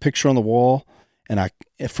 There was a picture on the wall. And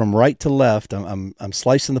from right to left, I'm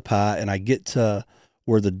slicing the pie, and I get to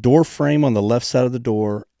where the door frame on the left side of the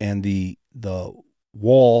door and the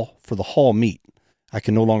wall for the hall meet. I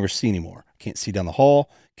can no longer see anymore. Can't see down the hall.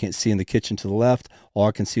 Can't see in the kitchen to the left. All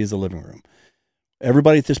I can see is the living room.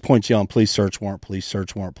 Everybody at this point yelling, police search warrant, police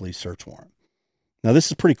search warrant, police search warrant. Now this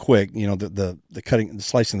is pretty quick. The cutting, the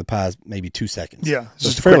slicing the pie is maybe 2 seconds. Yeah, so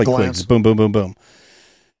it's fairly quick. It's boom, boom, boom, boom.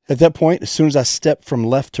 At that point, as soon as I step from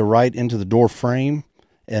left to right into the door frame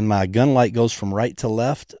and my gun light goes from right to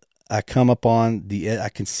left, I come up on I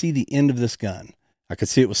can see the end of this gun. I could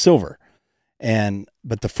see it was silver.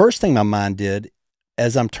 But the first thing my mind did,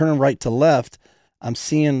 as I'm turning right to left, I'm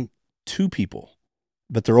seeing 2 people,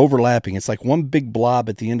 but they're overlapping. It's like one big blob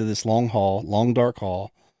at the end of this long dark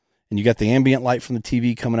hall. And you got the ambient light from the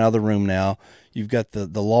TV coming out of the room now. You've got the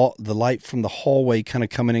light from the hallway kind of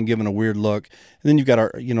coming in, giving a weird look. And then you've got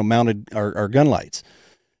our, mounted our gun lights.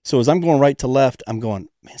 So as I'm going right to left, I'm going,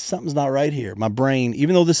 man, something's not right here. My brain,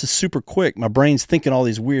 even though this is super quick, my brain's thinking all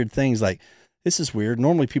these weird things like, this is weird.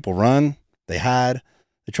 Normally people run, they hide,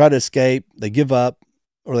 they try to escape, they give up,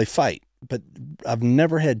 or they fight. But I've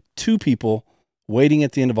never had 2 people waiting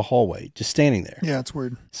at the end of a hallway, just standing there. Yeah, it's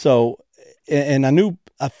weird. So, and I knew,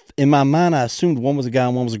 in my mind, I assumed one was a guy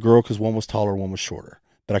and one was a girl because one was taller, one was shorter.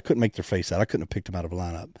 But I couldn't make their face out. I couldn't have picked them out of a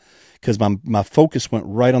lineup because my focus went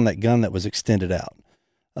right on that gun that was extended out.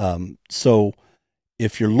 So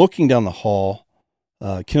if you're looking down the hall,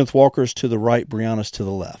 Kenneth Walker's to the right, Breonna's to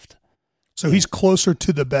the left. So he's closer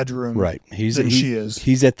to the bedroom right. than she is.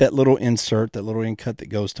 He's at that little insert, that little in-cut that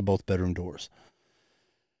goes to both bedroom doors.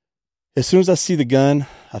 As soon as I see the gun,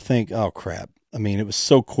 I think, oh, crap. I mean, it was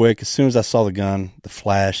so quick. As soon as I saw the gun, the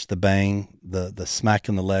flash, the bang, the smack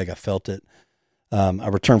in the leg, I felt it. I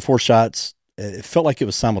returned 4 shots. It felt like it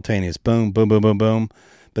was simultaneous. Boom, boom, boom, boom, boom.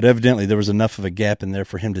 But evidently there was enough of a gap in there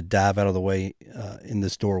for him to dive out of the way in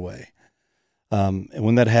this doorway. And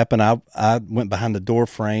when that happened, I went behind the door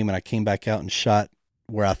frame and I came back out and shot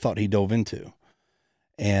where I thought he dove into.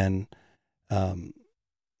 And when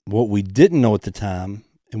What we didn't know at the time,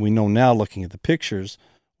 and we know now looking at the pictures,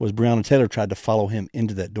 was Breonna Taylor tried to follow him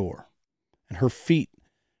into that door. And her feet,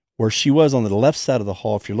 where she was on the left side of the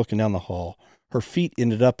hall, if you're looking down the hall, her feet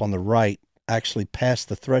ended up on the right, actually past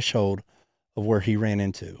the threshold of where he ran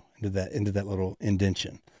into that little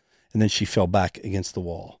indention. And then she fell back against the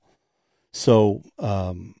wall. So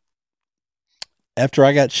after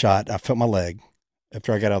I got shot, I felt my leg.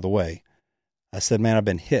 After I got out of the way, I said, man, I've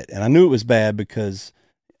been hit. And I knew it was bad because,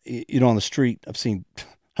 on the street, I've seen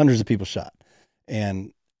hundreds of people shot.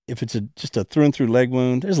 And if it's just a through and through leg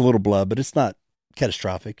wound, there's a little blood, but it's not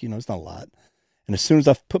catastrophic. It's not a lot. And as soon as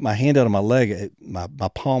I put my hand out on my leg, my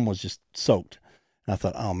palm was just soaked. And I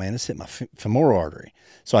thought, oh, man, this hit my femoral artery.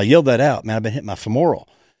 So I yelled that out, man, I've been hitting my femoral.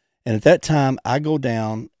 And at that time, I go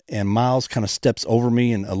down, and Miles kind of steps over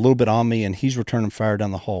me and a little bit on me, and he's returning fire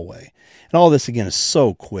down the hallway. And all this, again, is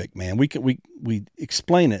so quick, man. We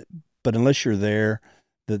explain it, but unless you're there,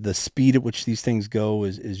 the speed at which these things go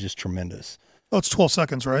is just tremendous. Oh, it's 12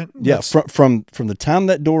 seconds, right? Yeah, from the time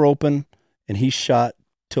that door opened and he shot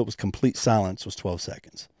till it was complete silence was 12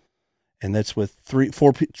 seconds. And that's with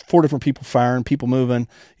four different people firing, people moving,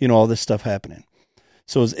 all this stuff happening.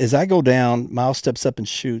 So as I go down, Miles steps up and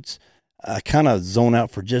shoots. I kind of zone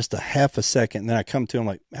out for just a half a second. And then I come to him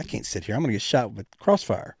like, I can't sit here. I'm going to get shot with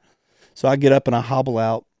crossfire. So I get up and I hobble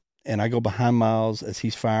out and I go behind Miles as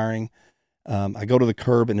he's firing. I go to the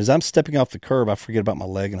curb, and as I'm stepping off the curb, I forget about my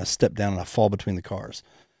leg and I step down and I fall between the cars.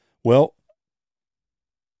 Well,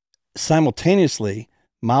 simultaneously,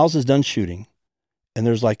 Miles is done shooting, and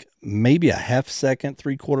there's like maybe a half second,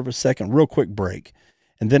 3/4 of a second, real quick break.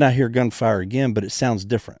 And then I hear gunfire again, but it sounds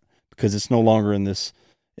different because it's no longer in this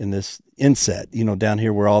inset, down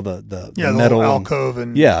here where all the metal alcove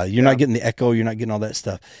and you're not getting the echo, you're not getting all that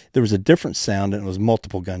stuff. There was a different sound, and it was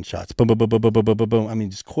multiple gunshots. Boom, boom, boom, boom, boom, boom, boom, boom. I mean,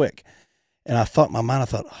 just quick. And I thought in my mind,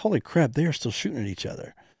 holy crap, they are still shooting at each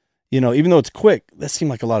other. Even though it's quick, that seemed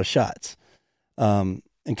like a lot of shots. And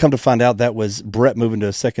come to find out, that was Brett moving to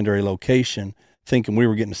a secondary location, thinking we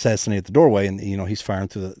were getting assassinated at the doorway, and he's firing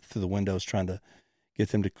through the windows, trying to get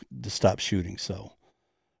them to stop shooting. So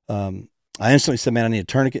I instantly said, man, I need a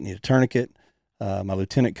tourniquet. My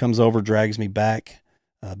lieutenant comes over, drags me back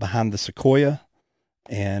behind the sequoia,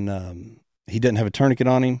 and he didn't have a tourniquet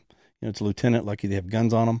on him. It's a lieutenant, lucky they have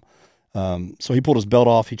guns on him. So he pulled his belt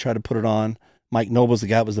off. He tried to put it on. Mike Nobles, the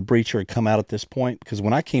guy that was the breacher, had come out at this point because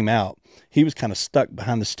when I came out, he was kind of stuck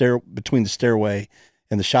behind between the stairway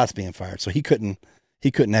and the shots being fired. So he couldn't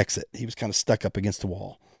exit. He was kind of stuck up against the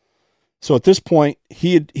wall. So at this point,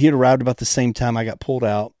 he had arrived about the same time I got pulled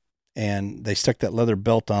out, and they stuck that leather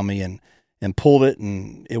belt on me and pulled it,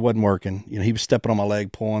 and it wasn't working. He was stepping on my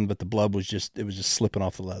leg, pulling, but the blood was just slipping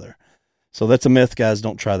off the leather. So that's a myth, guys.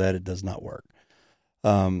 Don't try that. It does not work.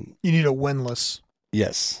 You need a windlass.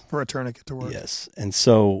 Yes. For a tourniquet to work. Yes. And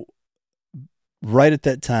so right at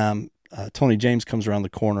that time, Tony James comes around the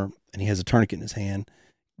corner and he has a tourniquet in his hand.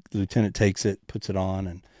 The lieutenant takes it, puts it on,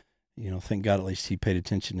 and, thank God at least he paid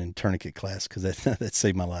attention in tourniquet class because that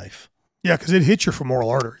saved my life. Yeah, because it hit your femoral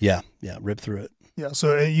artery. Yeah, ripped through it. Yeah,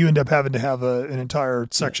 so you end up having to have an entire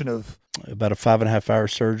section of... About a 5.5 hour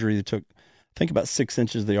surgery that took, I think, about 6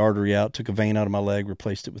 inches of the artery out, took a vein out of my leg,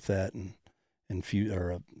 replaced it with that, and I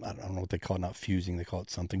don't know what they call it, not fusing, they call it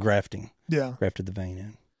something, grafting. Yeah. Grafted the vein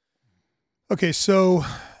in. Okay, so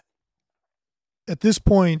at this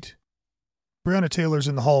point, Breonna Taylor's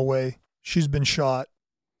in the hallway. She's been shot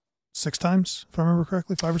 6 times, if I remember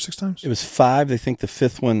correctly, 5 or 6 times? It was 5. They think the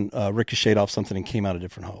 5th one ricocheted off something and came out a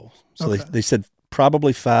different hole. So okay. they said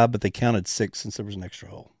probably 5, but they counted 6 since there was an extra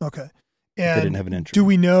hole. Okay. And they didn't have an entry. Do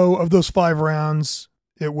we know of those 5 rounds,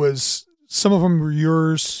 some of them were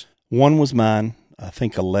yours? One was mine, I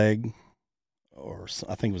think a leg,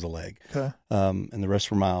 I think it was a leg. Okay. And the rest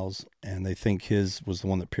were Miles, and they think his was the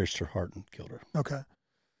one that pierced her heart and killed her. Okay.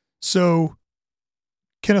 So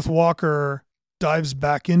Kenneth Walker dives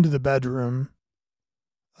back into the bedroom.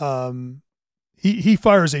 He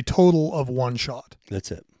fires a total of 1 shot. That's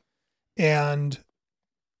it. And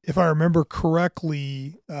if I remember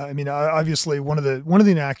correctly, obviously one of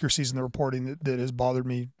the inaccuracies in the reporting that has bothered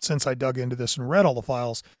me since I dug into this and read all the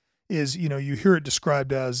files is, you hear it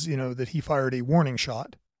described as, that he fired a warning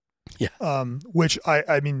shot. Yeah. Which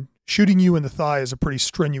I mean, shooting you in the thigh is a pretty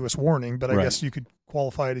strenuous warning, but I Right. guess you could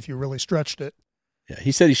qualify it if you really stretched it. Yeah.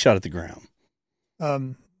 He said he shot at the ground.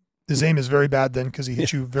 His aim is very bad then because he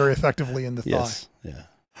hit you very effectively in the thigh. Yes.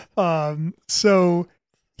 Yeah. So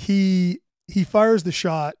he fires the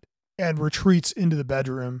shot and retreats into the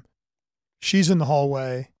bedroom. She's in the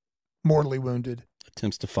hallway, mortally wounded.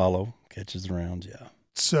 Attempts to follow, catches the rounds. Yeah.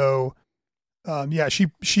 So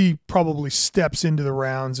She probably steps into the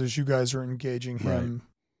rounds as you guys are engaging him. Right.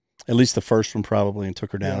 At least the first one probably, and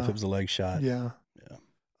took her down Yeah. if it was a leg shot. Yeah.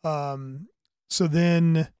 So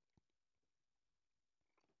then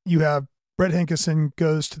you have Brett Hankerson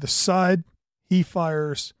goes to the side. He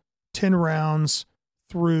fires 10 rounds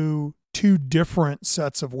through 2 different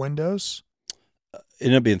sets of windows. It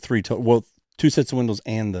ended up being 3 total. Well, 2 sets of windows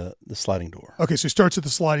and the sliding door. Okay, so he starts at the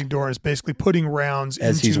sliding door and is basically putting rounds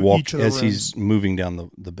as into each of the rooms. he's moving down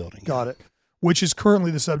the building. Got it. Which is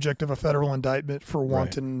currently the subject of a federal indictment for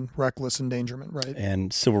wanton reckless endangerment, right?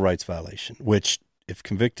 And civil rights violation, which, if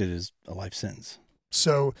convicted, is a life sentence.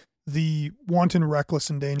 So the wanton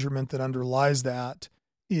reckless endangerment that underlies that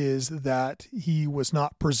is that he was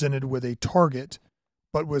not presented with a target,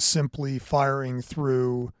 but was simply firing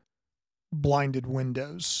through blinded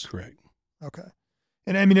windows. Correct. Okay.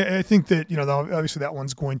 And I mean, I think that, obviously that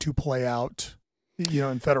one's going to play out,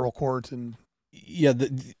 in federal court. And yeah,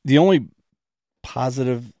 the only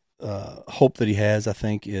positive hope that he has, I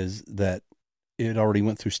think, is that it already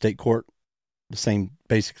went through state court,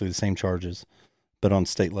 basically the same charges, but on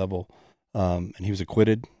state level, and he was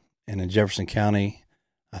acquitted. And in Jefferson County,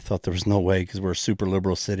 I thought there was no way, because we're a super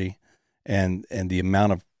liberal city, and the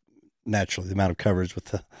amount of coverage with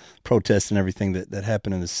the protests and everything that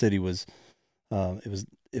happened in the city was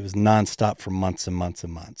it was nonstop for months and months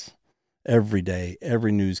and months, every day,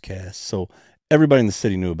 every newscast. So everybody in the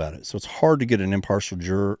city knew about it. So it's hard to get an impartial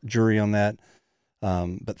jury on that.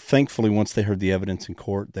 But thankfully, once they heard the evidence in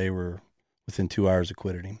court, they were within 2 hours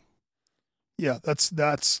acquitted him. Yeah,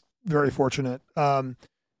 that's very fortunate.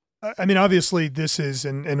 I mean, obviously, this is,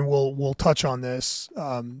 and we'll touch on this.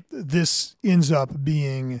 This ends up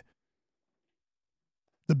being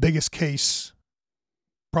the biggest case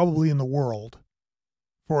probably in the world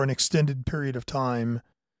for an extended period of time,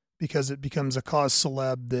 because it becomes a cause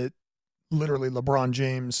celeb that literally LeBron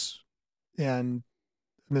James and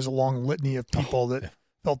there's a long litany of people that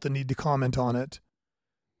felt the need to comment on it.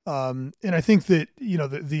 And I think that,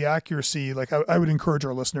 the accuracy, like I would encourage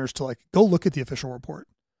our listeners to go look at the official report.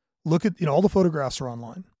 Look at, all the photographs are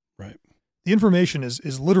online. Right. The information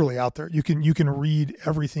is literally out there. You can read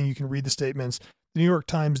everything. You can read the statements. The New York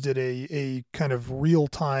Times did a kind of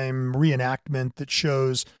real-time reenactment that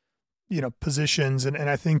shows, positions. And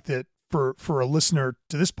I think that for a listener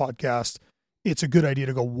to this podcast, it's a good idea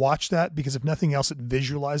to go watch that, because if nothing else, it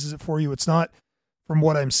visualizes it for you. It's not, from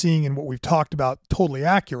what I'm seeing and what we've talked about, totally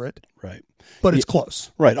accurate. Right. But it's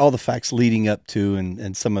close. Right. All the facts leading up to,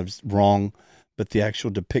 and some of it's wrong, but the actual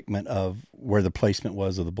depiction of where the placement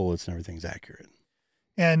was of the bullets and everything's accurate.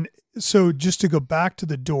 And so just to go back to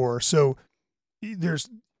the door, so there's,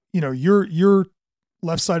 your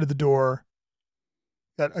left side of the door,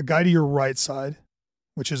 got a guy to your right side,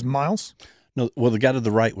 which is Miles. No, well, the guy to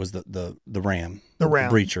the right was the Ram. The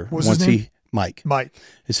Ram. Breacher. What was his name? Mike. Mike.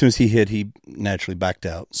 As soon as he hit, he naturally backed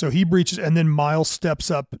out. So he breaches, and then Miles steps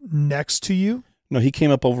up next to you? No, he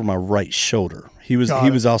came up over my right shoulder. He was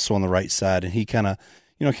also on the right side, and he kind of,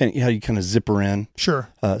 how you kind of zipper in. Sure.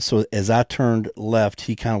 So as I turned left,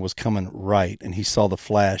 he kind of was coming right, and he saw the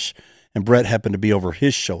flash, and Brett happened to be over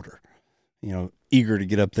his shoulder, eager to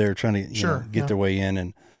get up there, trying to get their way in,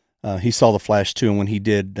 and he saw the flash too. And when he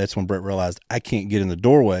did, that's when Brett realized, I can't get in the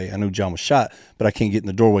doorway. I knew John was shot, but I can't get in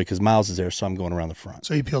the doorway because Miles is there, so I'm going around the front.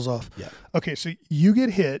 So he peels off. Yeah. Okay, so you get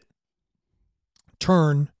hit,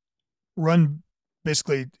 turn, run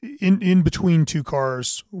basically in between 2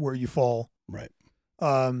 cars where you fall. Right.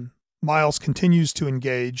 Miles continues to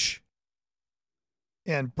engage,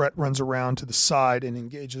 and Brett runs around to the side and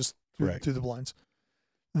engages through the blinds.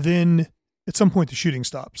 Then at some point the shooting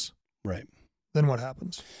stops. Right. Then what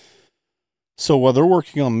happens? So while they're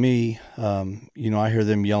working on me, I hear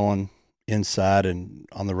them yelling inside and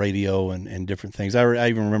on the radio and different things. I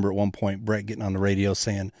even remember at one point Brett getting on the radio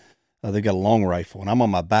saying they got a long rifle, and I'm on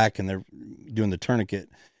my back and they're doing the tourniquet.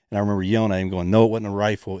 And I remember yelling at him, going, "No, it wasn't a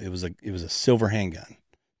rifle. It was a silver handgun."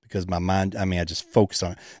 Because my mind, I just focused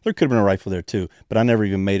on it. There could have been a rifle there too, but I never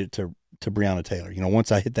even made it to Breonna Taylor.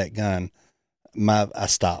 Once I hit that gun, I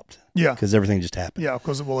stopped. Yeah. Because everything just happened. Yeah,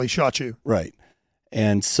 because, he shot you. Right.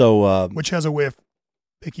 And so... which has a way of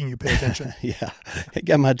making you pay attention. Yeah. It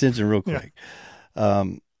got my attention real quick. Yeah.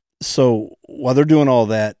 So while they're doing all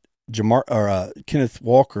that, Kenneth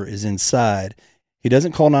Walker is inside. He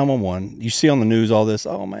doesn't call 911. You see on the news all this,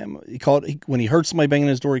 oh man, when he heard somebody banging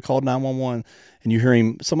his door, he called 911, and you hear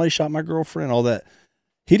him, somebody shot my girlfriend, all that.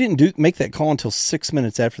 He didn't make that call until 6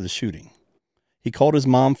 minutes after the shooting. He called his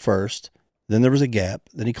mom first, then there was a gap,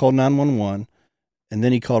 then he called 911, and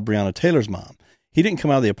then he called Breonna Taylor's mom. He didn't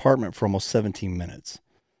come out of the apartment for almost 17 minutes.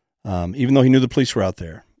 Even though he knew the police were out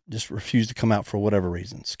there, just refused to come out for whatever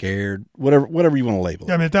reason, scared, whatever you want to label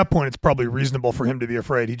it. I mean, at that point, it's probably reasonable for him to be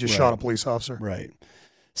afraid. He just Right. shot a police officer. Right.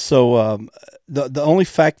 So the only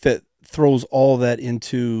fact that throws all that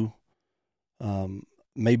into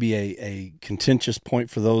maybe a contentious point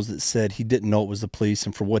for those that said he didn't know it was the police,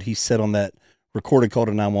 and for what he said on that recorded call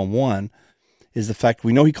to 911, is the fact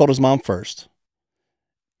we know he called his mom first.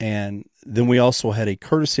 And then we also had a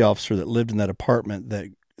courtesy officer that lived in that apartment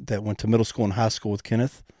that went to middle school and high school with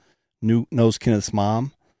Kenneth, knows Kenneth's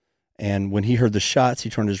mom. And when he heard the shots, he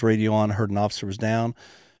turned his radio on, heard an officer was down,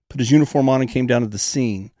 put his uniform on, and came down to the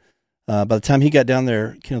scene. By the time he got down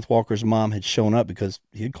there, Kenneth Walker's mom had shown up because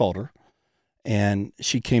he had called her. And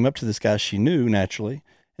she came up to this guy she knew, naturally,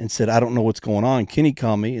 and said, I don't know what's going on. Kenny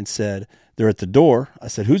called me and said, they're at the door. I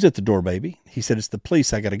said, who's at the door, baby? He said, it's the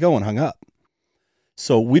police. I got to go, and hung up.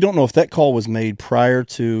 So we don't know if that call was made prior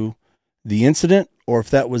to the incident or if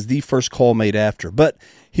that was the first call made after. But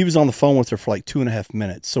he was on the phone with her for like 2.5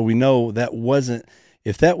 minutes. So we know that wasn't,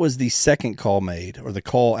 if that was the second call made or the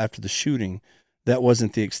call after the shooting, that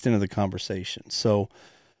wasn't the extent of the conversation. So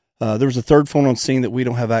there was a third phone on scene that we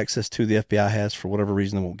don't have access to. The FBI has, for whatever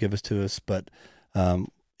reason, they won't give us to us. But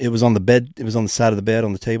it was on the bed. It was on the side of the bed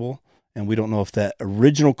on the table. And we don't know if that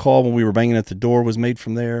original call when we were banging at the door was made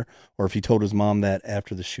from there or if he told his mom that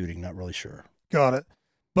after the shooting. Not really sure. Got it.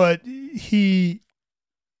 But he,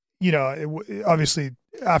 obviously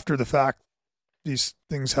after the fact, these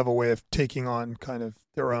things have a way of taking on kind of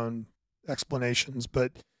their own explanations.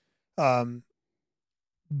 But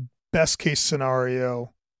best case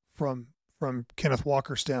scenario from Kenneth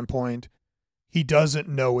Walker's standpoint, he doesn't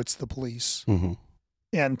know it's the police. Mm-hmm.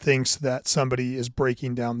 And thinks that somebody is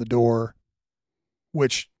breaking down the door,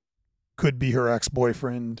 which could be her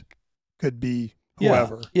ex-boyfriend, could be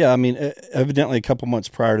whoever. Yeah. I mean, evidently a couple months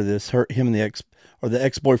prior to this, him and the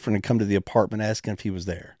ex-boyfriend had come to the apartment asking if he was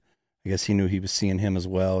there. I guess he knew he was seeing him as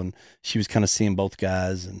well, and she was kind of seeing both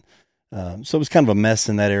guys, and so it was kind of a mess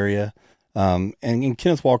in that area. And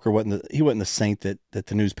Kenneth Walker wasn't the saint that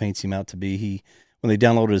the news paints him out to be. When they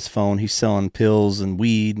downloaded his phone, he's selling pills and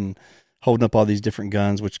weed and holding up all these different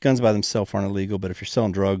guns, which guns by themselves aren't illegal, but if you're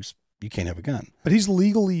selling drugs, you can't have a gun. But he's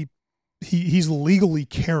legally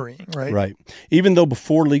carrying, right? Right. Even though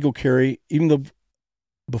before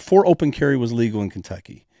open carry was legal in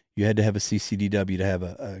Kentucky, you had to have a CCDW to have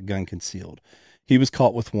a gun concealed. He was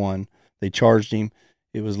caught with one. They charged him.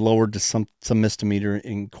 It was lowered to some misdemeanor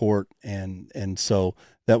in court, and so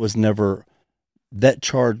that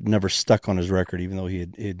charge never stuck on his record, even though he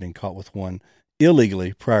had been caught with one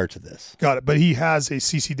illegally prior to this. Got it. But he has a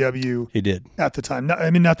CCW. He did at the time. Not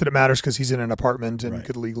that it matters because he's in an apartment and right.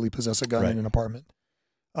 could legally possess a gun right. in an apartment.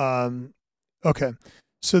 Okay.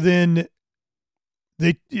 So then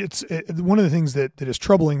one of the things that is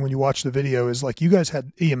troubling when you watch the video is like you guys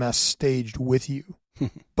had EMS staged with you,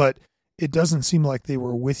 but it doesn't seem like they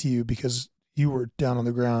were with you because you were down on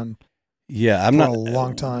the ground. Yeah, for a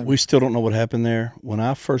long time. We still don't know what happened there. When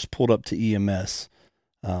I first pulled up to EMS,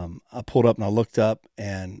 I pulled up and I looked up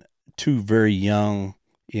and two very young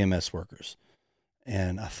EMS workers.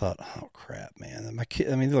 And I thought, oh crap, man.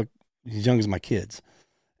 They look as young as my kids.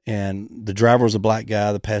 And the driver was a black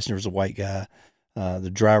guy. The passenger was a white guy.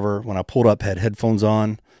 The driver, when I pulled up, had headphones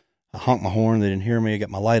on. I honked my horn. They didn't hear me. I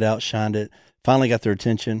got my light out, shined it. Finally got their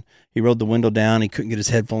attention. He rolled the window down. He couldn't get his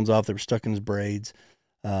headphones off. They were stuck in his braids.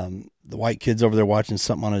 The white kid's over there watching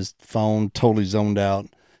something on his phone, totally zoned out.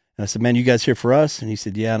 And I said, man, you guys here for us? And he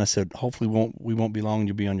said, yeah. And I said, hopefully we won't be long and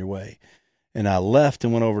you'll be on your way. And I left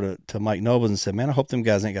and went over to Mike Nobles and said, man, I hope them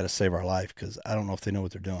guys ain't got to save our life because I don't know if they know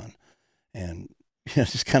what they're doing. And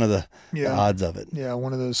just kind of the odds of it. Yeah,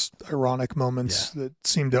 one of those ironic moments that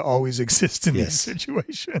seem to always exist in these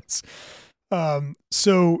situations.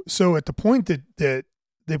 So at the point that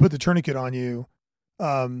they put the tourniquet on you,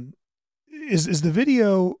 is the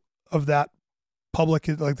video of that public,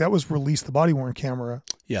 like that was released, the body worn camera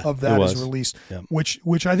of that is released,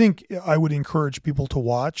 which I think I would encourage people to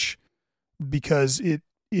watch because it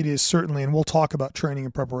is certainly, and we'll talk about training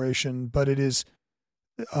and preparation, but it is,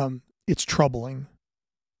 it's troubling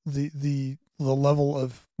the level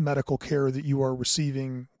of medical care that you are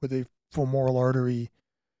receiving with a femoral artery.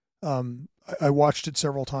 I watched it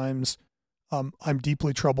several times. I'm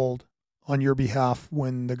deeply troubled on your behalf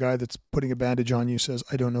when the guy that's putting a bandage on you says,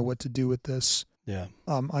 I don't know what to do with this. Yeah.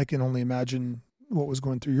 I can only imagine what was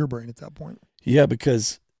going through your brain at that point. Yeah,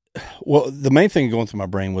 because, the main thing going through my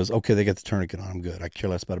brain was, okay, they got the tourniquet on. I'm good. I care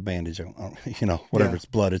less about a bandage. Whatever, it's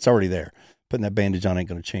blood. It's already there. Putting that bandage on ain't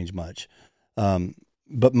going to change much.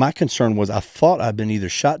 But my concern was I thought I'd been either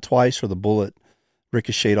shot twice or the bullet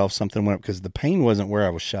ricocheted off something, went up because the pain wasn't where I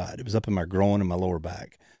was shot. It was up in my groin and my lower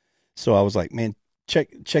back. So I was like, man, check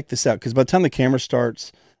this out. Because by the time the camera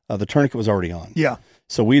starts, the tourniquet was already on. Yeah.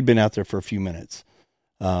 So we'd been out there for a few minutes.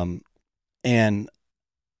 And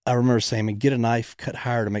I remember saying, man, get a knife, cut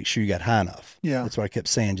higher to make sure you got high enough. Yeah. That's what I kept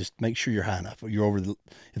saying. Just make sure you're high enough. You're over if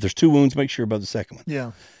there's 2 wounds, make sure you're above the second one.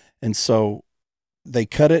 Yeah. And so they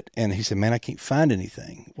cut it, and he said, man, I can't find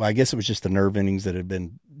anything. Well, I guess it was just the nerve endings that had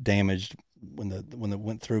been damaged when it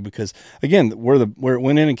went through, because again, where it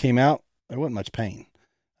went in and came out, there wasn't much pain.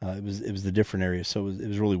 It was the different areas. So it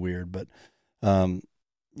was really weird. But,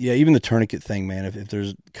 yeah, even the tourniquet thing, man, if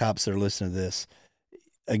there's cops that are listening to this,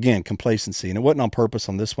 again, complacency. And it wasn't on purpose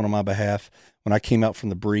on this one on my behalf. When I came out from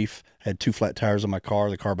the brief, I had 2 flat tires on my car.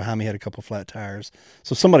 The car behind me had a couple flat tires.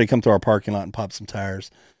 So somebody come through our parking lot and popped some tires.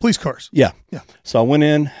 Police cars. Yeah. Yeah. So I went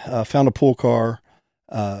in, found a pool car.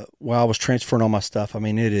 While I was transferring all my stuff, I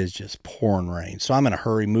mean, it is just pouring rain. So I'm in a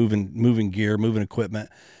hurry, moving gear, moving equipment.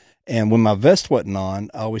 And when my vest wasn't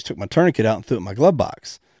on, I always took my tourniquet out and threw it in my glove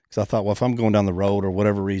box. Because I thought, well, if I'm going down the road or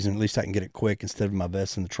whatever reason, at least I can get it quick instead of my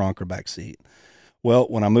vest in the trunk or back seat. Well,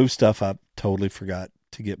 when I moved stuff, I totally forgot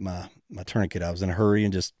to get my tourniquet. I was in a hurry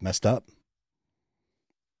and just messed up.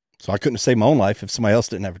 So I couldn't have saved my own life if somebody else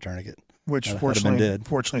didn't have a tourniquet. Which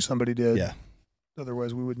fortunately somebody did. Yeah.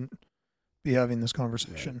 Otherwise we wouldn't be having this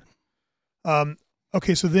conversation. Right.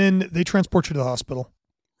 Okay, so then they transport you to the hospital.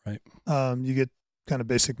 Right. You get kind of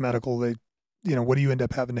basic medical. What do you end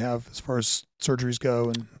up having to have as far as surgeries go,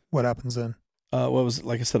 and what happens then? Well, it was,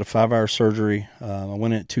 like I said, a 5-hour surgery. I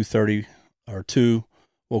went in at 2:30 or 2,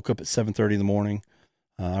 woke up at 7:30 in the morning.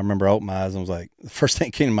 I remember I opened my eyes and was like, the first thing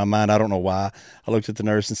that came to my mind, I don't know why, I looked at the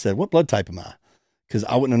nurse and said, what blood type am I? Because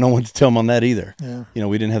I wouldn't have known what to tell them on that either. Yeah.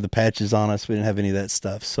 We didn't have the patches on us. We didn't have any of that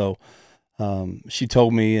stuff. So she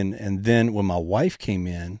told me, and then when my wife came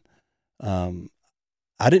in, I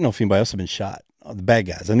didn't know if anybody else had been shot. The bad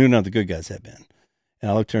guys. I knew none of the good guys had been.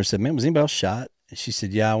 And I looked at her and said, man, was anybody else shot? And she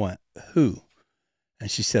said, yeah. I went, who? And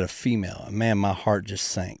she said, a female. And man, my heart just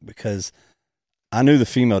sank, because I knew the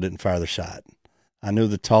female didn't fire the shot. I knew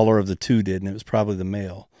the taller of the 2 did, and it was probably the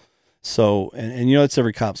male. So, and it's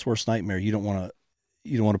every cop's worst nightmare. You don't want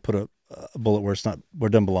to put a bullet where it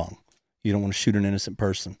doesn't belong. You don't want to shoot an innocent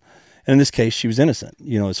person. And in this case, she was innocent,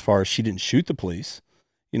 as far as she didn't shoot the police.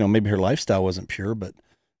 Maybe her lifestyle wasn't pure, but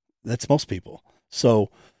that's most people.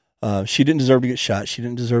 So, she didn't deserve to get shot. She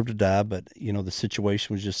didn't deserve to die, but the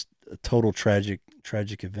situation was just a total tragic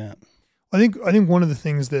event. I think one of the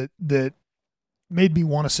things that made me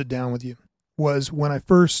want to sit down with you was when I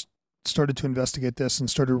first started to investigate this and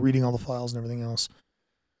started reading all the files and everything else.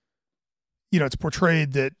 It's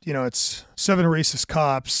portrayed that, it's 7 racist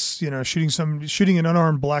cops, shooting an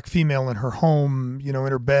unarmed black female in her home, in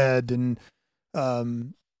her bed. And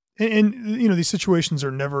these situations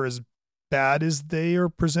are never as bad as they are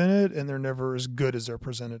presented, and they're never as good as they're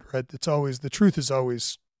presented, right? The truth is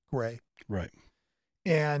always gray. Right.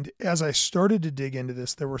 And as I started to dig into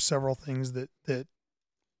this, there were several things that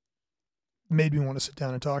made me want to sit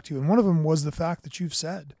down and talk to you. And one of them was the fact that you've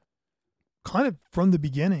said kind of from the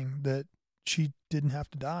beginning that she didn't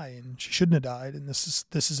have to die and she shouldn't have died. And this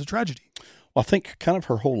is a tragedy. Well, I think kind of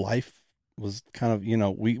her whole life was kind of,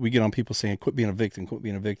 we get on people saying, quit being a victim,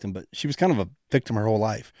 but she was kind of a victim her whole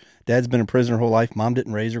life. Dad's been in prison her whole life. Mom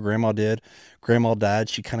didn't raise her. Grandma did. Grandma died.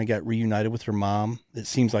 She kind of got reunited with her mom, it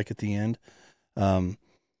seems like, at the end.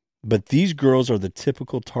 But these girls are the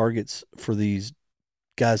typical targets for these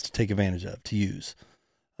guys to take advantage of, to use.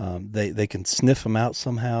 They can sniff them out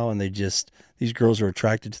somehow, and these girls are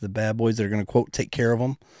attracted to the bad boys that are going to, quote, take care of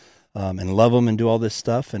them and love them and do all this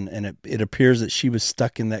stuff. And it appears that she was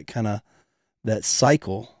stuck in that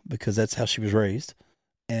cycle because that's how she was raised.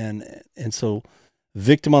 And so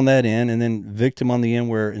victim on that end, and then victim on the end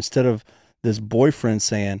where instead of this boyfriend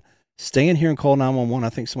saying, stay in here and call 911, I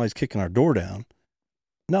think somebody's kicking our door down.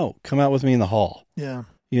 No, come out with me in the hall. Yeah.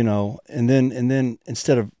 And then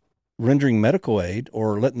instead of rendering medical aid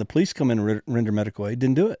or letting the police come in and render medical aid,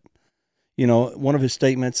 didn't do it. One of his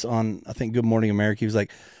statements on, I think, Good Morning America, he was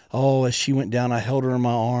like, oh, as she went down, I held her in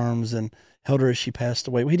my arms and held her as she passed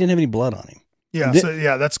away. Well, he didn't have any blood on him. Yeah. So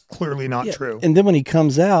that's clearly not true. And then when he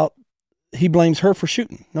comes out, he blames her for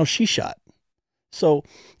shooting. No, she shot. So,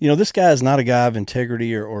 this guy is not a guy of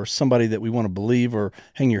integrity or somebody that we want to believe or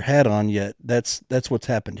hang your hat on, yet that's what's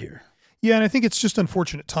happened here. Yeah. And I think it's just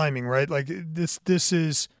unfortunate timing, right? Like this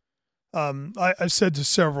is, I've said to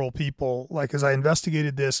several people, like, as I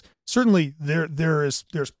investigated this, certainly there's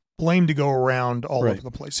blame to go around all over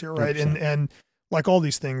the place here. Right. 100%. And like all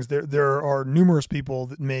these things, there are numerous people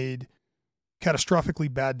that made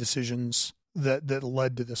catastrophically bad decisions that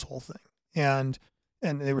led to this whole thing.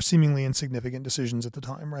 And they were seemingly insignificant decisions at the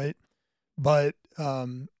time. Right. But,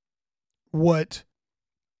 what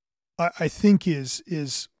I think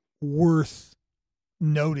is worth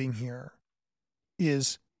noting here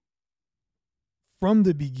is from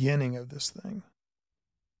the beginning of this thing,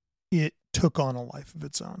 it took on a life of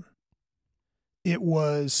its own. It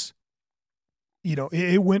was,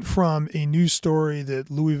 it went from a news story that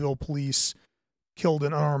Louisville police killed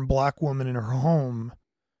an unarmed black woman in her home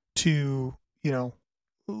to,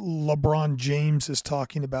 LeBron James is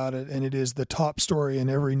talking about it, and it is the top story in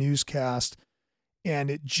every newscast.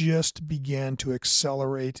 And it just began to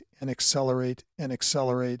accelerate and accelerate and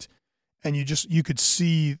accelerate. And you could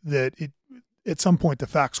see that at some point the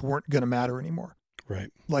facts weren't going to matter anymore.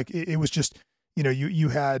 Right. Like it was just, you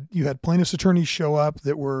had plaintiffs' attorneys show up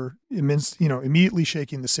that were immediately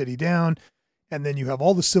shaking the city down. And then you have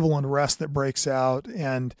all the civil unrest that breaks out.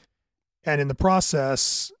 And in the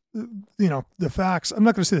process, the facts, I'm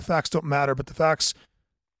not going to say the facts don't matter, but the facts,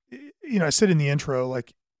 I said in the intro,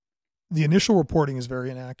 like, the initial reporting is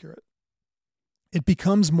very inaccurate. It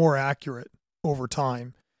becomes more accurate over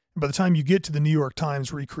time. By the time you get to the New York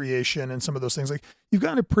Times recreation and some of those things, like, you've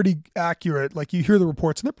gotten a pretty accurate, like, you hear the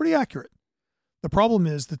reports and they're pretty accurate. The problem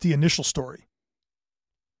is that the initial story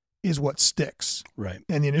is what sticks. Right.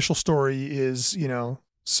 And the initial story is,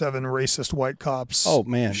 7 racist white cops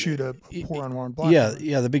shoot a poor unarmed black woman.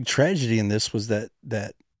 Yeah. The big tragedy in this was that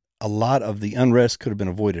a lot of the unrest could have been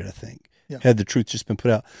avoided, I think. Yeah. Had the truth just been put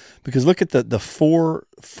out. Because look at the four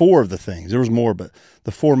of the things. There was more, but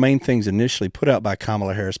the 4 main things initially put out by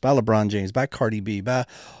Kamala Harris, by LeBron James, by Cardi B, by,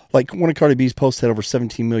 like, one of Cardi B's posts had over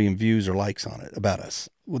 17 million views or likes on it about us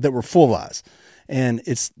that were full lies. And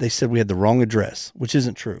they said we had the wrong address, which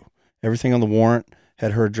isn't true. Everything on the warrant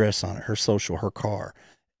had her address on it, her social, her car,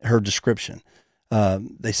 her description.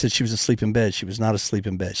 They said she was asleep in bed. She was not asleep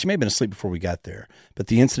in bed. She may have been asleep before we got there, but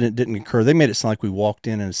the incident didn't occur. They made it sound like we walked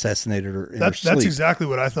in and assassinated her in her sleep. That's exactly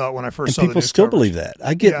what I thought when I first saw the news people still coverage. believe that.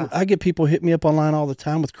 I get people hit me up online all the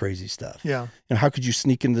time with crazy stuff. Yeah. How could you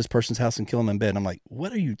sneak into this person's house and kill him in bed? And I'm like,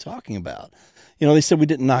 what are you talking about? They said we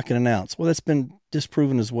didn't knock and announce. Well, that's been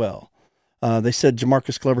disproven as well. They said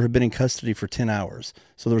Jamarcus Glover had been in custody for 10 hours,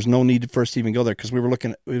 so there was no need for us to even go there because we were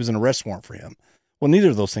looking. It was an arrest warrant for him. Well, neither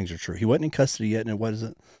of those things are true. He wasn't in custody yet, and it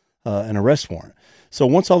wasn't an arrest warrant. So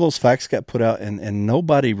once all those facts got put out and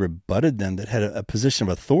nobody rebutted them that had a position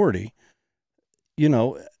of authority,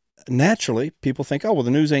 naturally people think, oh, well,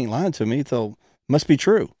 the news ain't lying to me, so must be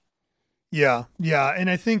true. Yeah. And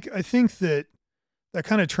I think that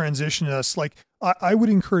kind of transitioned us. Like, I would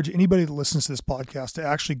encourage anybody that listens to this podcast to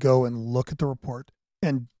actually go and look at the report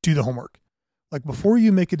and do the homework. Like, before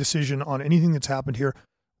you make a decision on anything that's happened here,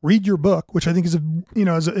 read your book, which I think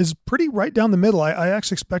is pretty right down the middle. I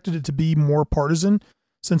actually expected it to be more partisan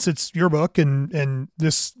since it's your book and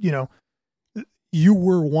this, you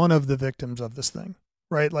were one of the victims of this thing,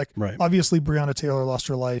 right? Like, right. Obviously Breonna Taylor lost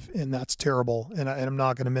her life, and that's terrible. And I'm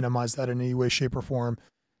not going to minimize that in any way, shape, or form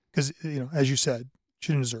because, as you said,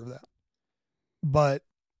 she didn't deserve that. But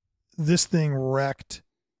this thing wrecked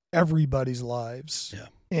everybody's lives. Yeah.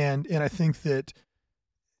 And I think that,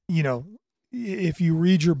 if you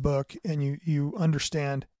read your book and you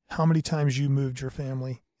understand how many times you moved your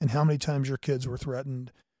family and how many times your kids were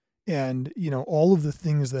threatened and, all of the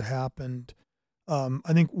things that happened,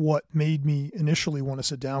 I think what made me initially want to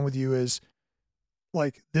sit down with you is,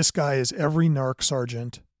 like, this guy is every narc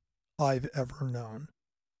sergeant I've ever known.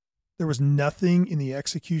 There was nothing in the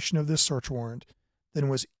execution of this search warrant that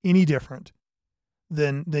was any different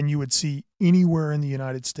than you would see anywhere in the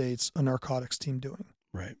United States a narcotics team doing.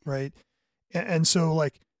 Right. Right. And so,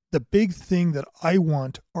 like, the big thing that I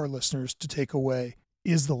want our listeners to take away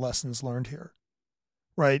is the lessons learned here,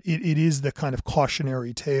 right? It is the kind of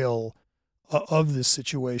cautionary tale of this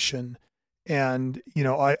situation. And,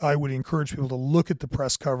 I would encourage people to look at the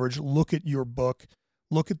press coverage, look at your book,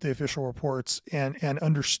 look at the official reports and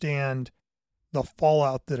understand the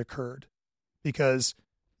fallout that occurred, because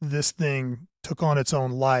this thing took on its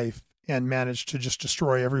own life and managed to just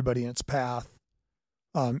destroy everybody in its path.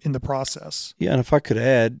 In the process. Yeah. And if I could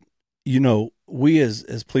add, we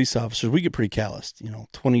as police officers, we get pretty calloused,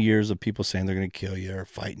 20 years of people saying they're going to kill you or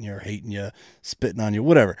fighting you or hating you, spitting on you,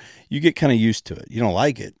 whatever. You get kind of used to it. You don't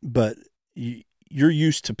like it, but you're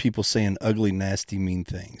used to people saying ugly, nasty, mean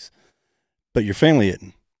things, but your family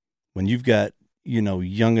isn't. When you've got,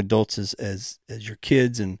 young adults as your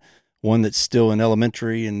kids and one that's still in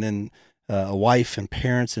elementary and then a wife and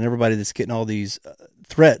parents and everybody that's getting all these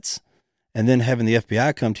threats. And then having the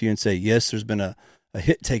FBI come to you and say, yes, there's been a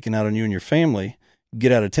hit taken out on you and your family,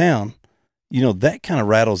 get out of town, that kind of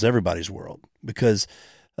rattles everybody's world. Because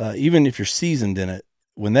even if you're seasoned in it,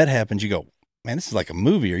 when that happens, you go, man, this is like a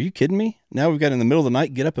movie. Are you kidding me? Now we've got in the middle of the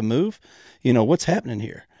night, get up and move. What's happening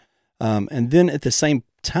here? And then at the same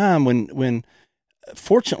time, when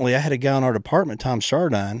fortunately I had a guy in our department, Tom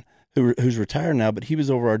Chardine, who's retired now, but he was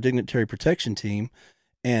over our dignitary protection team,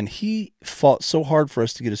 and he fought so hard for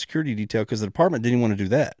us to get a security detail because the department didn't want to do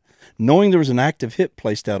that. Knowing there was an active hit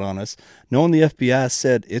placed out on us, knowing the FBI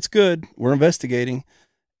said, it's good, we're investigating,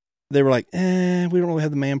 they were like, we don't really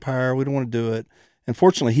have the manpower, we don't want to do it. And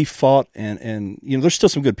fortunately, he fought, and there's still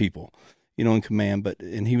some good people, in command,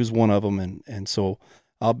 and he was one of them, and so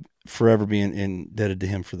I'll forever be indebted to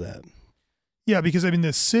him for that. Yeah, because,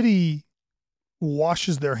 the city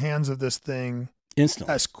washes their hands of this thing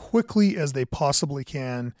instantly, as quickly as they possibly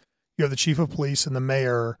can. You have the chief of police and the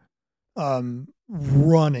mayor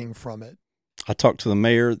running from it. I talked to the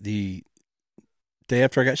mayor the day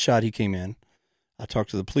after I got shot. He came in. I talked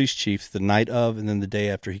to the police chief the night of, and then the day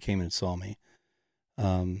after he came in and saw me.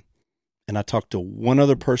 And I talked to one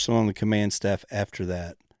other person on the command staff after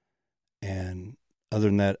that. And other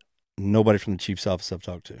than that, nobody from the chief's office I've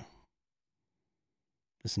talked to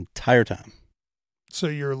this entire time. So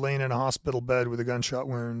you're laying in a hospital bed with a gunshot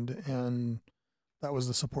wound, and that was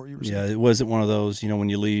the support you received? Yeah, it wasn't one of those, when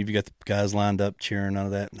you leave, you got the guys lined up cheering, none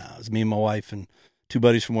of that. No, it was me and my wife and two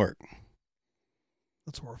buddies from work.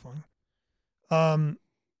 That's horrifying.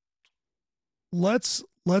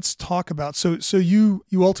 Let's talk about, so you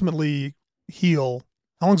ultimately heal.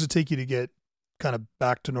 How long does it take you to get kind of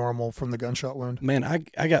back to normal from the gunshot wound? Man,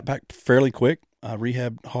 I got back fairly quick. I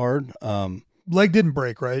rehabbed hard. Leg didn't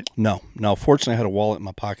break, right? No. Fortunately, I had a wallet in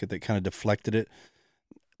my pocket that kind of deflected it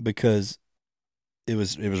because it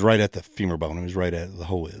was right at the femur bone. It was right at the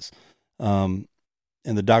hole is. And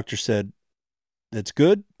the doctor said, that's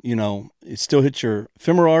good. It still hits your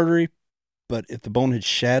femoral artery, but if the bone had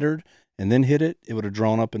shattered and then hit it, it would have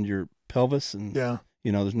drawn up into your pelvis. And, yeah.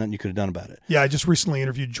 There's nothing you could have done about it. Yeah, I just recently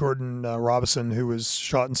interviewed Jordan Robinson, who was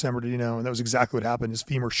shot in San Bernardino, and that was exactly what happened. His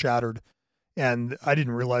femur shattered. And I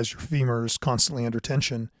didn't realize your femur is constantly under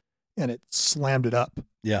tension, and it slammed it up.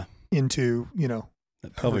 Yeah. Into,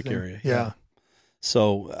 that pelvic everything. area. Yeah.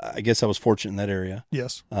 So I guess I was fortunate in that area.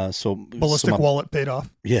 Yes. Ballistic wallet paid off.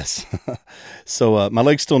 Yes. So my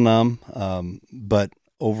leg's still numb, but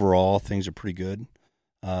overall things are pretty good.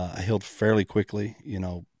 I healed fairly quickly,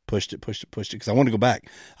 pushed it because I wanted to go back.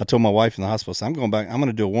 I told my wife in the hospital, so I'm going back. I'm going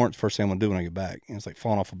to do a warrant the first thing I'm going to do when I get back. And it's like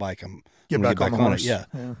falling off a bike. I'm get going back to get back on it. Yeah.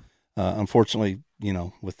 Unfortunately,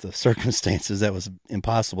 with the circumstances, that was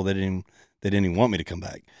impossible. They didn't even want me to come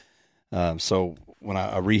back. So when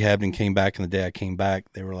I rehabbed and came back, and the day I came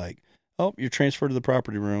back, they were like, "Oh, you're transferred to the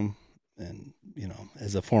property room," and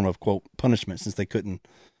as a form of quote punishment, since they couldn't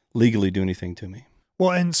legally do anything to me.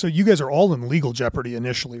 Well, and so you guys are all in legal jeopardy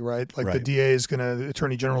initially, right? Like right. The DA is the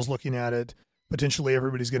Attorney General's looking at it. Potentially,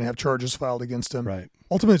 everybody's going to have charges filed against him. Right.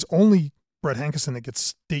 Ultimately, it's only Brett Hankerson that gets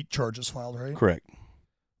state charges filed, right? Correct.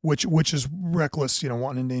 Which is reckless,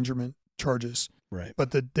 wanton endangerment charges. Right. But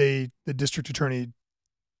the district attorney,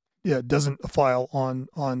 doesn't file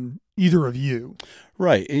on either of you.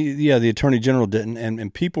 Right. Yeah, the Attorney General didn't,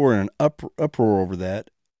 and people were in an uproar over that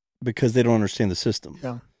because they don't understand the system.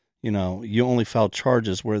 Yeah. You only file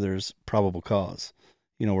charges where there's probable cause,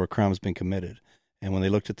 where a crime has been committed. And when they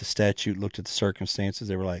looked at the statute, looked at the circumstances,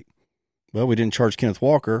 they were like, well, we didn't charge Kenneth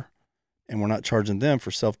Walker, and we're not charging them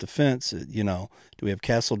for self-defense. Do we have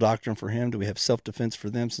castle doctrine for him? Do we have self-defense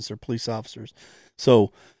for them since they're police officers?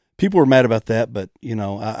 So people were mad about that, but,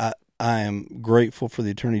 I am grateful for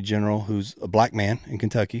the Attorney General, who's a black man in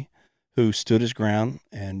Kentucky, who stood his ground.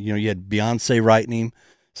 And, you had Beyonce writing him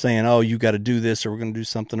saying, oh, you got to do this or we're going to do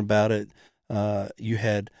something about it. You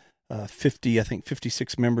had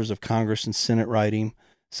 56 members of Congress and Senate writing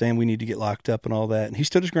saying we need to get locked up and all that. And he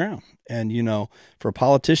stood his ground. And, for a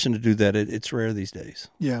politician to do that, it's rare these days.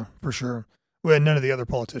 Yeah, for sure. Well, none of the other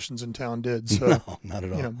politicians in town did. So, no, not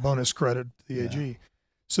at all. Bonus credit to the AG.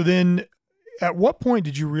 So then at what point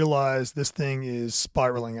did you realize this thing is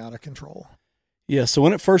spiraling out of control? Yeah, so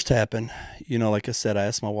when it first happened, like I said, I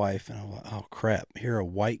asked my wife, and I was like, oh, crap, here a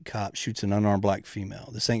white cop shoots an unarmed black female.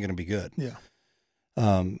 This ain't going to be good. Yeah.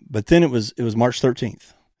 But then it was March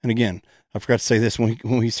 13th. And again, I forgot to say this, when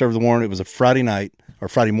we served the warrant, it was a Friday night, or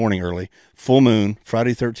Friday morning early, full moon,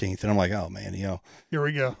 Friday 13th. And I'm like, oh, man, Here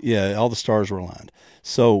we go. Yeah, all the stars were aligned.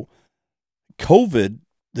 So COVID,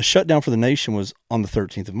 the shutdown for the nation was on the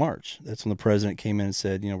 13th of March. That's when the president came in and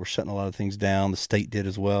said, we're shutting a lot of things down. The state did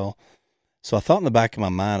as well. So I thought in the back of my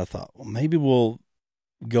mind, well, maybe we'll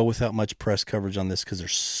go without much press coverage on this because they're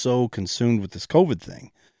so consumed with this COVID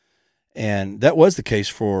thing. And that was the case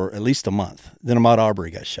for at least a month. Then Ahmaud Arbery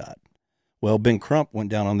got shot. Well, Ben Crump went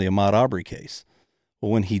down on the Ahmaud Arbery case.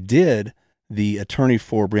 Well, when he did, the attorney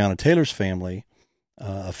for Breonna Taylor's family,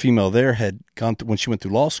 a female there, had gone through, when she went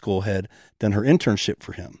through law school, had done her internship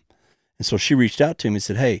for him. And so she reached out to him and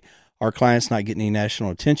said, hey, our client's not getting any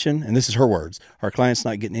national attention. And this is her words. Our client's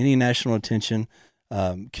not getting any national attention.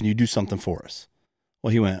 Can you do something for us?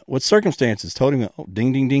 Well, he went, what circumstances? Told him, oh,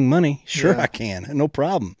 ding, ding, ding, money. Sure, I can. No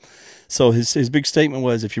problem. So his big statement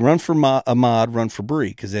was, if you run for Ahmaud, run for Bree,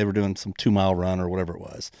 because they were doing some 2-mile run or whatever it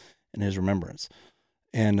was in his remembrance.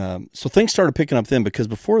 And so things started picking up then, because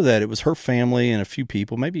before that, it was her family and a few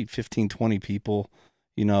people, maybe 15, 20 people,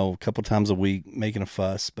 a couple times a week making a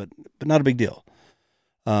fuss, but not a big deal.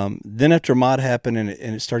 Then after Ahmaud happened and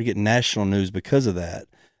it started getting national news because of that,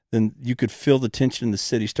 then you could feel the tension in the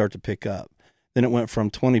city start to pick up. Then it went from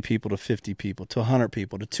 20 people to 50 people to 100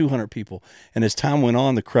 people to 200 people. And as time went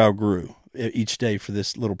on, the crowd grew each day for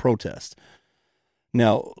this little protest.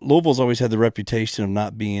 Now, Louisville's always had the reputation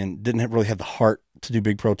of didn't really have the heart to do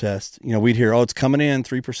big protests. We'd hear, oh, it's coming in,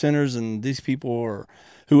 3%ers and these people or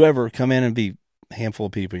whoever come in and be a handful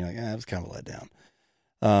of people. You're like, it was kind of a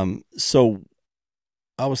letdown. So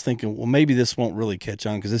I was thinking, well, maybe this won't really catch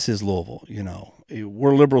on because this is Louisville.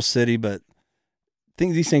 We're a liberal city, but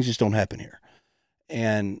these things just don't happen here.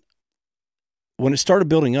 And when it started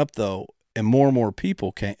building up, though, and more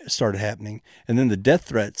people started happening, and then the death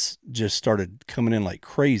threats just started coming in like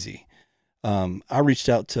crazy, I reached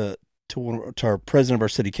out to our president of our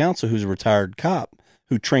city council, who's a retired cop,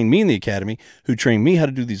 who trained me in the academy, who trained me how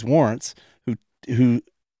to do these warrants, who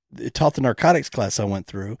taught the narcotics class I went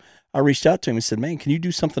through. I reached out to him and said, man, can you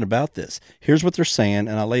do something about this? Here's what they're saying.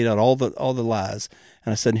 And I laid out all the lies.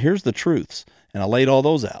 And I said, here's the truths. And I laid all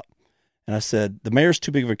those out. And I said, the mayor's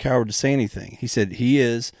too big of a coward to say anything. He said, he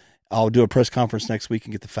is. I'll do a press conference next week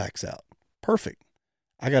and get the facts out. Perfect.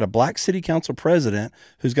 I got a black city council president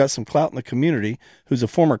who's got some clout in the community, who's a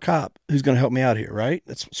former cop, who's going to help me out here, right?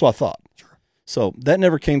 So I thought. Sure. So that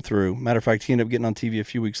never came through. Matter of fact, he ended up getting on TV a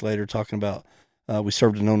few weeks later talking about we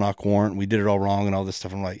served a no-knock warrant, we did it all wrong and all this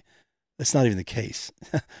stuff. I'm like, that's not even the case.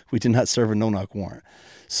 We did not serve a no-knock warrant.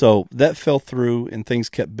 So that fell through and things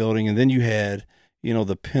kept building. And then you had,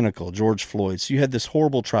 the pinnacle, George Floyd. So you had this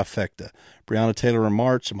horrible trifecta. Breonna Taylor in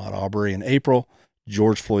March, Ahmaud Arbery in April,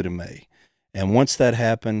 George Floyd in May. And once that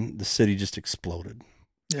happened, the city just exploded.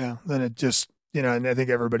 Yeah, then it just, and I think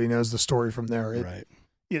everybody knows the story from there.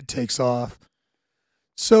 It takes off.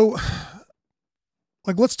 So,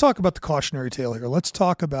 let's talk about the cautionary tale here. Let's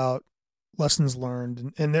talk about lessons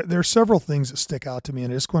learned. And there are several things that stick out to me,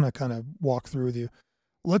 and I just want to kind of walk through with you.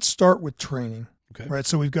 Let's start with training. Okay. Right.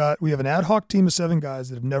 So we have an ad hoc team of 7 guys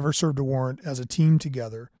that have never served a warrant as a team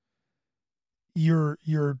together. Your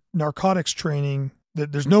narcotics training,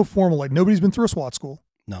 there's no formal, nobody's been through a SWAT school.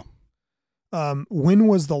 No. When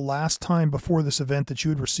was the last time before this event that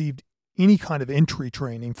you had received any kind of entry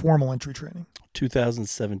training, formal entry training?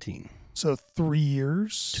 2017. So 3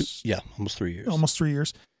 years? Almost 3 years. Almost 3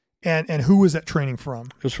 years. And who was that training from?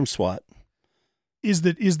 It was from SWAT. Is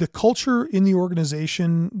the culture in the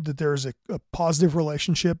organization that there's a positive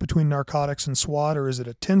relationship between narcotics and SWAT, or is it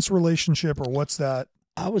a tense relationship, or what's that?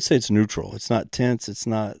 I would say it's neutral. It's not tense. It's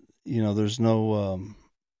not, there's no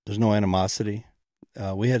animosity.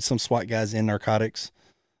 We had some SWAT guys in narcotics,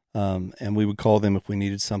 and we would call them if we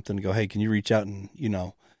needed something to go, hey, can you reach out and,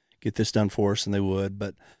 get this done for us? And they would,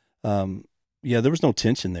 but, there was no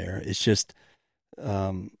tension there. It's just,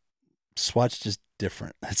 SWAT's just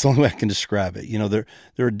different. That's the only way I can describe it.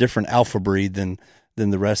 They're a different alpha breed than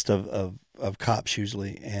the rest of cops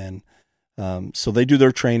usually. And, so they do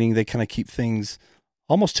their training. They kind of keep things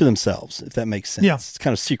almost to themselves, if that makes sense. Yeah. It's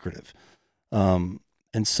kind of secretive. And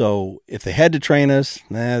so if they had to train us,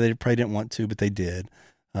 they probably didn't want to, but they did.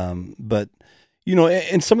 But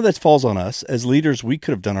and some of that falls on us as leaders. We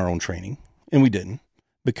could have done our own training and we didn't,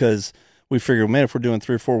 because we figured, man, if we're doing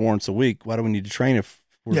 3 or 4 warrants a week, why do we need to train if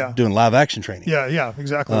we're doing live action training? Yeah,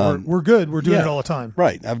 exactly. We're good. We're doing it all the time.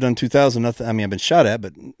 Right. I've done 2,000. Nothing. I mean, I've been shot at,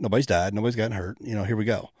 but nobody's died. Nobody's gotten hurt. Here we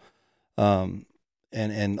go.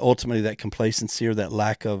 And ultimately that complacency or that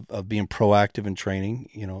lack of being proactive in training,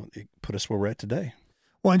 it put us where we're at today.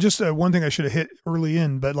 Well, and just one thing I should have hit early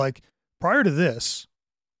in, but prior to this,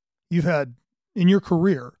 you've had in your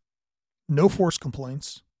career, no force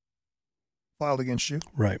complaints filed against you.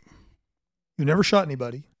 Right. You've never shot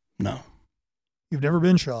anybody. No. You've never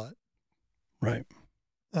been shot. Right.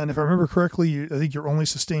 And if I remember correctly, I think your only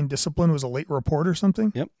sustained discipline was a late report or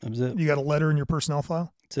something. Yep, that was it. You got a letter in your personnel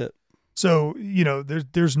file? That's it. So,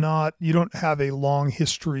 there's not, you don't have a long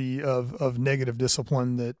history of negative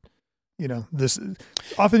discipline that, this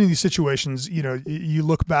often in these situations, you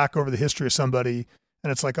look back over the history of somebody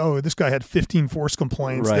And it's like, oh, this guy had 15 force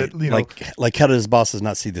complaints. Right. That, you know, like how did his bosses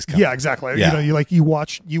not see this coming? Yeah, exactly. Yeah. You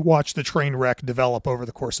watch the train wreck develop over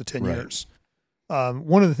the course of 10 Right. years.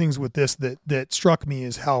 One of the things with this that struck me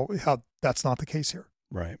is how that's not the case here.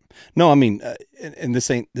 Right. No, I mean, and this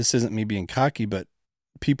isn't me being cocky, but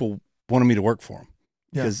people wanted me to work for them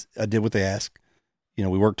because I did what they asked. You know,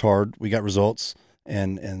 we worked hard, we got results,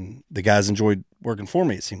 and the guys enjoyed working for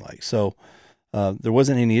me. It seemed like so. There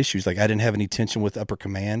wasn't any issues. Like I didn't have any tension with upper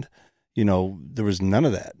command. You know, there was none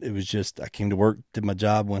of that. It was just I came to work, did my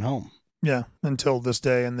job, went home. Yeah, until this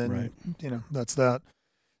day, and then Right. you know that's that.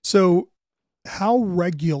 So, how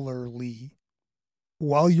regularly,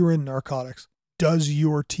 while you're in narcotics, does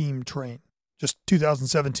your team train? Just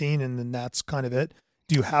 2017, and then that's kind of it.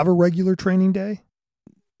 Do you have a regular training day?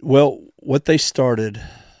 Well, what they started,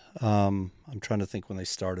 I'm trying to think when they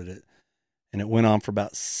started it, and it went on for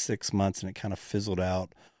about 6 months, and it kind of fizzled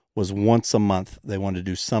out. Was once a month they wanted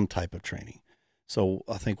to do some type of training. So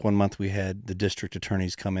I think one month we had the district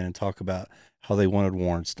attorneys come in and talk about how they wanted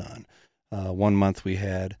warrants done. One month we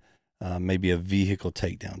had maybe a vehicle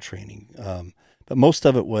takedown training, but most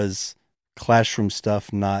of it was classroom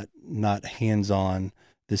stuff, not hands-on.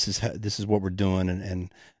 This is what we're doing,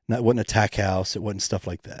 and it wasn't a tack house. It wasn't stuff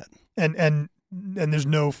like that. And there's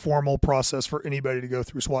no formal process for anybody to go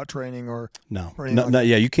through SWAT training or Yeah,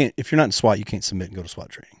 you can't if you're not in SWAT, you can't submit and go to SWAT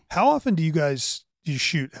training. How often do you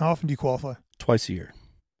shoot? How often do you qualify? Twice a year.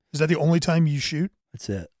 Is that the only time you shoot? That's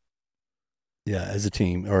it. Yeah, as a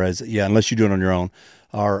team or unless you do it on your own.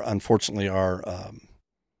 Unfortunately, at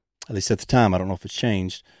least at the time, I don't know if it's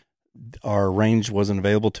changed, our range wasn't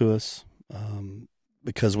available to us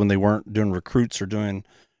because when they weren't doing recruits or doing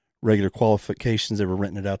regular qualifications, they were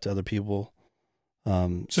renting it out to other people.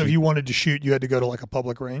 So if you wanted to shoot, you had to go to like a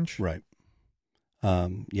public range? Right.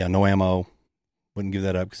 No ammo. Wouldn't give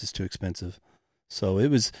that up because it's too expensive. So it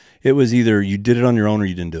was either you did it on your own or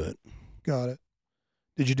you didn't do it. Got it.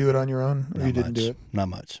 Did you do it on your own or you didn't do it? Not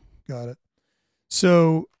much. Got it.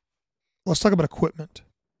 So let's talk about equipment.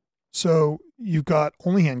 So you've got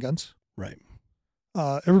only handguns. Right.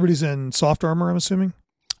 Everybody's in soft armor, I'm assuming?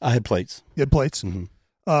 I had plates. You had plates?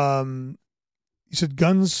 Mm-hmm. You said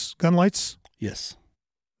gun lights? Yes.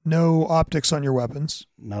 No optics on your weapons?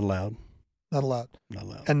 Not allowed. Not allowed. Not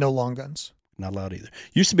allowed. And no long guns? Not allowed either.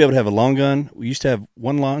 Used to be able to have a long gun. We used to have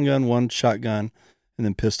one long gun, one shotgun, and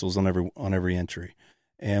then pistols on every entry.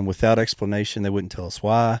 And without explanation, they wouldn't tell us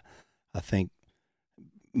why. I think,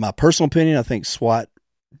 my personal opinion, I think SWAT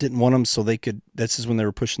didn't want them so they could, this is when they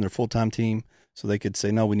were pushing their full-time team, so they could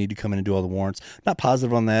say, no, we need to come in and do all the warrants. Not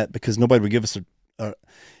positive on that because nobody would give us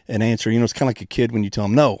an answer. You know, it's kind of like a kid when you tell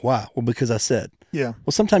them, no, why? Well, because I said. Yeah.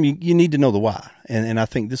 Well, sometimes you need to know the why. And I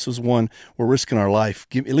think this was one we're risking our life.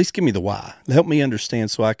 At least give me the why. Help me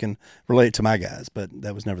understand so I can relate it to my guys. But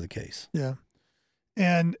that was never the case. Yeah.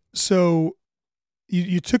 And so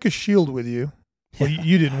you took a shield with you. Well,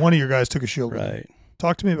 you didn't. One of your guys took a shield with you. Right.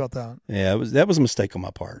 Talk to me about that. Yeah, that was a mistake on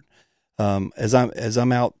my part. As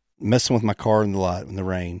I'm out messing with my car in the lot in the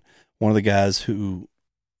rain, one of the guys who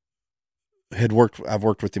I've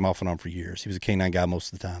worked with him off and on for years. He was a K-9 guy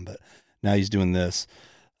most of the time, but now he's doing this.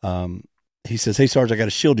 He says, "Hey, Sarge, I got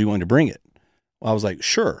a shield. Do you want to bring it?" Well, I was like,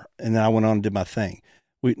 "Sure." And then I went on and did my thing.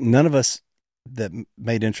 None of us that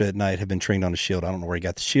made entry that night have been trained on a shield. I don't know where he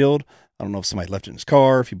got the shield. I don't know if somebody left it in his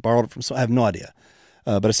car, if he borrowed it from someone. I have no idea.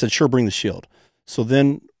 But I said, "Sure, bring the shield." So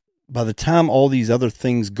then by the time all these other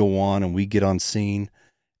things go on and we get on scene,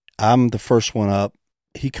 I'm the first one up.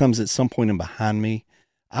 He comes at some point in behind me.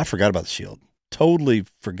 I forgot about the shield. Totally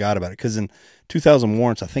forgot about it. Because in 2,000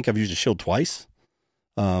 warrants, I think I've used a shield twice.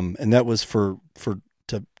 And that was to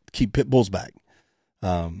keep pit bulls back.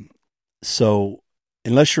 So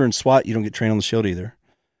unless you're in SWAT, you don't get trained on the shield either.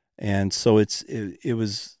 And so it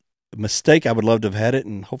was a mistake. I would love to have had it,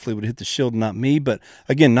 and hopefully it would hit the shield, not me. But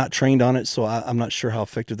again, not trained on it, so I'm not sure how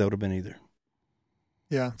effective that would have been either.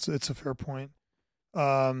 Yeah, it's a fair point.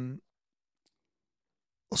 Let's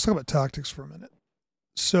talk about tactics for a minute.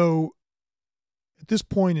 So at this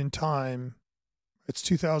point in time, it's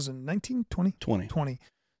 2019, 20? 20.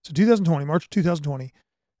 So 2020, March 2020,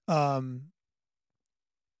 a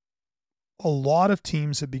lot of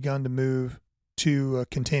teams have begun to move to a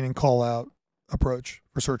contain and call out approach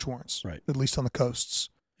for search warrants, right? At least on the coasts.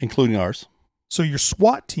 Including ours. So your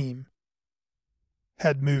SWAT team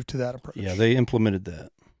had moved to that approach. Yeah, they implemented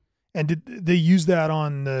that. And did they use that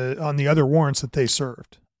on the other warrants that they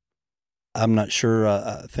served? I'm not sure.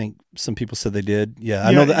 I think some people said they did. Yeah,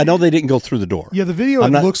 I know they didn't go through the door. Yeah, the video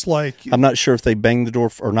looks like. I'm not sure if they banged the door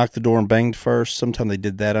or knocked the door and banged first. Sometimes they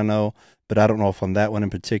did that, I know, but I don't know if on that one in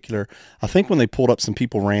particular. I think when they pulled up, some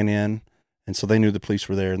people ran in And so they knew the police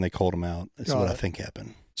were there and they called them out. That's what I it. think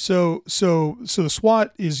happened. So the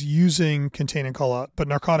SWAT is using contain and call out, but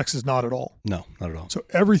narcotics is not at all. No, not at all. So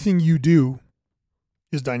everything you do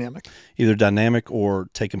is dynamic. Either dynamic or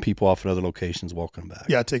taking people off at other locations, walking them back.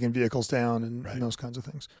 Yeah, taking vehicles down and Right. those kinds of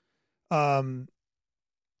things.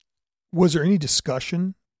 Was there any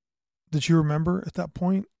discussion that you remember at that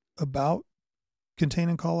point about contain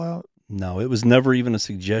and call out? No, it was never even a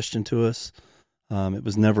suggestion to us. It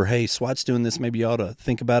was never, hey, SWAT's doing this, maybe you ought to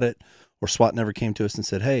think about it. Or SWAT never came to us and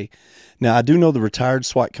said, hey. Now, I do know the retired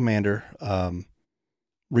SWAT commander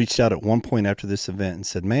reached out at one point after this event and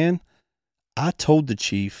said, man, I told the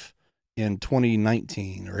chief in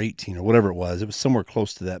 2019 or 18 or whatever it was somewhere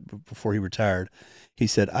close to that before he retired. He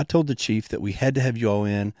said, I told the chief that we had to have you all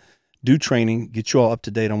in, do training, get you all up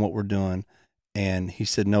to date on what we're doing. And he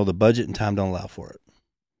said, no, the budget and time don't allow for it.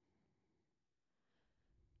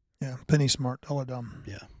 Yeah, penny smart, dollar dumb.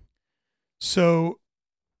 Yeah. So,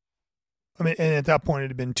 I mean, and at that point, it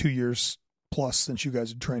had been 2 years plus since you guys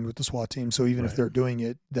had trained with the SWAT team. So even if Right. they're doing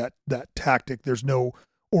it, that tactic, there's no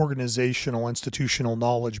organizational, institutional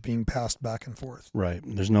knowledge being passed back and forth. Right.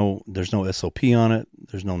 There's no SOP on it.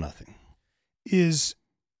 There's no nothing. Is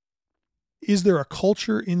there a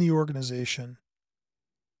culture in the organization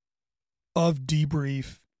of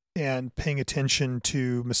debrief and paying attention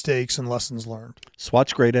to mistakes and lessons learned?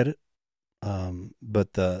 SWAT's great at it.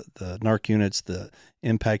 But the NARC units, the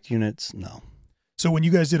impact units, no. So when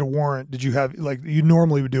you guys did a warrant, did you have, like you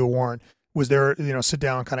normally would do a warrant, was there, sit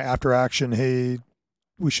down kind of after action, hey,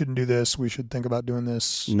 we shouldn't do this, we should think about doing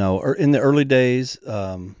this? No, or in the early days,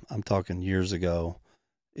 I'm talking years ago,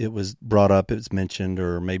 it was brought up, it was mentioned,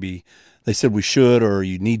 or maybe they said we should or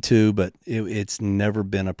you need to, but it's never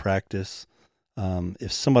been a practice.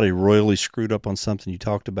 If somebody royally screwed up on something, you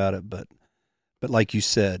talked about it, but like you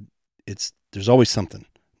said, there's always something.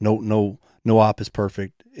 No op is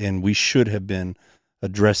perfect, and we should have been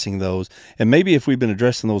addressing those. And maybe if we'd been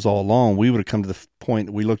addressing those all along, we would have come to the point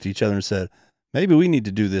that we looked at each other and said, maybe we need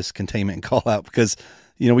to do this containment and call out because,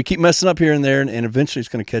 we keep messing up here and there, and eventually it's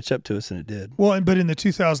going to catch up to us, and it did. Well, but in the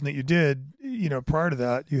 2000 that you did, prior to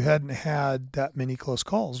that, you hadn't had that many close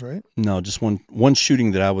calls, right? No, just one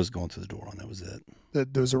shooting that I was going through the door on. That was it.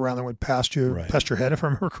 That there was a round that went past you, Right. past your head, if I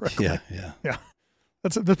remember correctly. Yeah.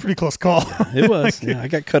 That's a pretty close call. Yeah, it was. Yeah, I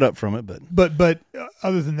got cut up from it, but But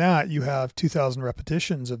other than that, you have 2,000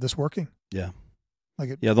 repetitions of this working. yeah.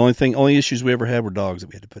 The only issues we ever had were dogs that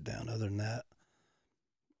we had to put down. Other than that,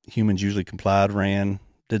 humans usually complied, ran,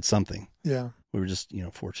 did something. Yeah. We were just,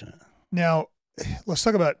 fortunate. Now, let's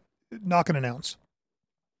talk about knock and announce.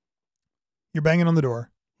 You're banging on the door.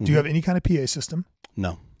 Do you have any kind of PA system?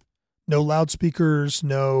 No. No loudspeakers,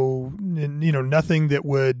 no, nothing that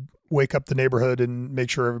would wake up the neighborhood and make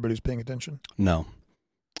sure everybody's paying attention? No.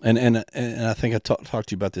 And I think I talked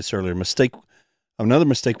to you about this earlier. Another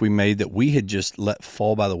mistake we made that we had just let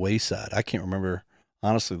fall by the wayside. I can't remember,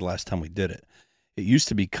 honestly, the last time we did it. It used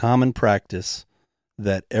to be common practice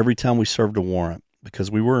that every time we served a warrant,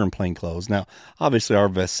 because we were in plain clothes. Now, obviously, our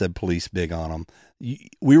vest said police big on them.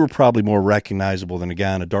 We were probably more recognizable than a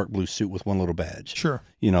guy in a dark blue suit with one little badge. Sure.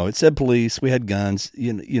 It said police. We had guns.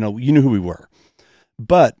 You knew who we were.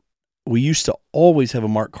 But we used to always have a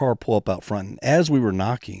marked car pull up out front. And as we were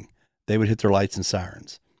knocking, they would hit their lights and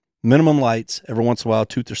sirens. Minimum lights. Every once in a while,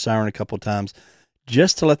 toot their siren a couple of times,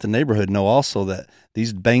 just to let the neighborhood know also that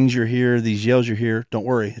these bangs you're here, these yells you're here, don't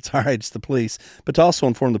worry, it's all right, it's the police. But to also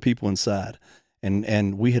inform the people inside.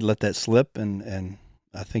 And we had let that slip, and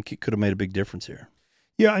I think it could have made a big difference here.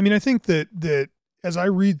 Yeah, I mean, I think that as I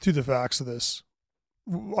read through the facts of this,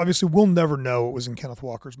 obviously we'll never know what was in Kenneth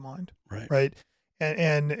Walker's mind, right?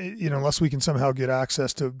 And unless we can somehow get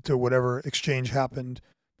access to whatever exchange happened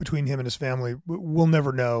between him and his family, we'll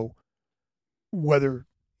never know whether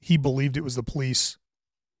he believed it was the police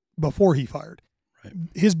before he fired. Right.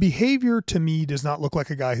 His behavior to me does not look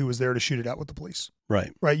like a guy who was there to shoot it out with the police.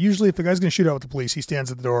 Right. Usually if a guy's going to shoot out with the police, he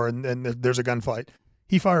stands at the door and there's a gunfight.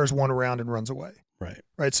 He fires one round and runs away.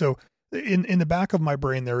 Right. So in the back of my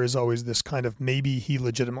brain, there is always this kind of, maybe he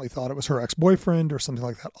legitimately thought it was her ex-boyfriend or something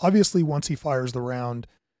like that. Obviously, once he fires the round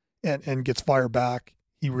and gets fire back,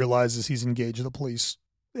 he realizes he's engaged the police.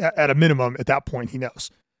 At a minimum, at that point, he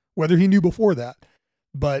knows. Whether he knew before that.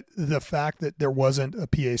 But the fact that there wasn't a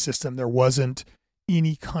PA system, there wasn't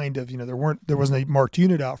any kind of, there wasn't a marked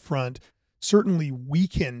unit out front, certainly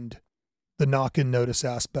weakened the knock-in notice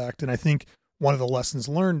aspect. And I think one of the lessons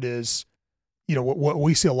learned is, what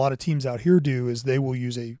we see a lot of teams out here do is they will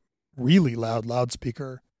use a really loud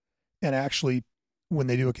loudspeaker, and actually when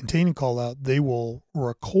they do a containing call out, they will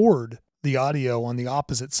record the audio on the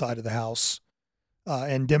opposite side of the house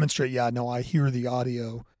and demonstrate, yeah, no, I hear the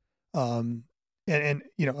audio. And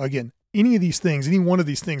again, any of these things, any one of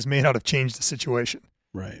these things may not have changed the situation.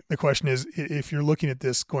 Right. The question is, if you're looking at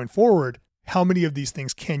this going forward, how many of these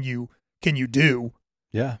things can you do?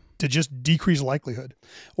 Yeah. To just decrease likelihood.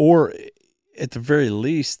 Or at the very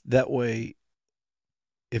least, that way,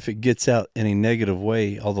 if it gets out in a negative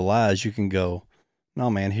way, all the lies, you can go, no,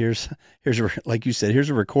 man, here's like you said, here's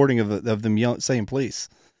a recording of them saying police.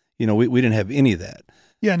 We didn't have any of that.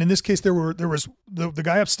 Yeah, and in this case, there was the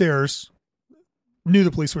guy upstairs knew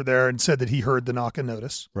the police were there and said that he heard the knock and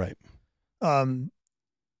notice. Right.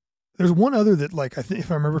 There's one other that, like, I think if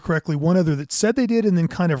I remember correctly, one other that said they did and then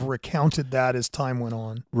kind of recounted that as time went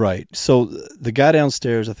on. Right. So the guy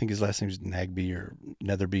downstairs, I think his last name is Nagby or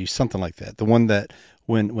Netherby, something like that. The one that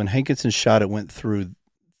when Hankinson shot it went through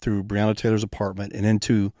Breonna Taylor's apartment and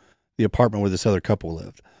into the apartment where this other couple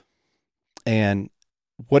lived. And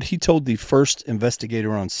what he told the first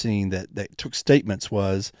investigator on scene that took statements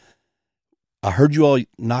was, I heard you all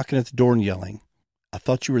knocking at the door and yelling. I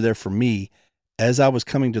thought you were there for me. As I was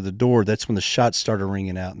coming to the door, that's when the shots started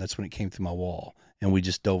ringing out, and that's when it came through my wall, and we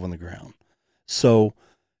just dove on the ground. So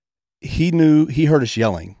he heard us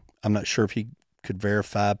yelling. I'm not sure if he could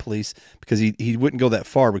verify police because he wouldn't go that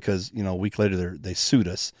far because, a week later they sued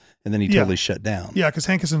us, and then he totally shut down. Yeah, because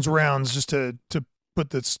Hankinson's rounds, just to put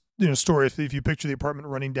this story, if you picture the apartment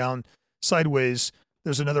running down sideways,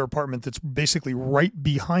 there's another apartment that's basically right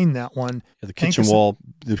behind that one. Yeah, the kitchen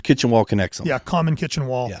wall connects them. Yeah, common kitchen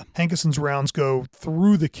wall. Yeah. Hankinson's rounds go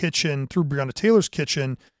through the kitchen, through Breonna Taylor's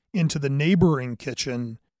kitchen, into the neighboring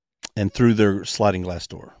kitchen. And through their sliding glass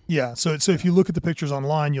door. Yeah, so if you look at the pictures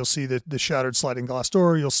online, you'll see the shattered sliding glass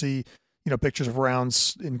door. You'll see, pictures of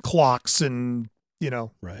rounds in clocks and,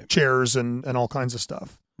 right. chairs and all kinds of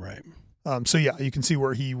stuff. Right. So yeah, you can see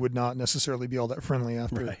where he would not necessarily be all that friendly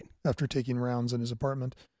after taking rounds in his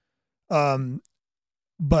apartment.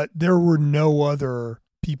 But there were no other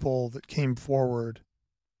people that came forward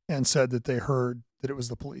and said that they heard that it was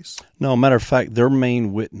the police. No, matter of fact, their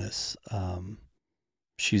main witness,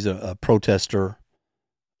 she's a protester,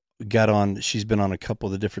 she's been on a couple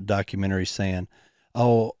of the different documentaries saying,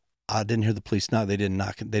 oh, I didn't hear the police knock. They didn't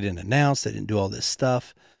knock. They didn't announce. They didn't do all this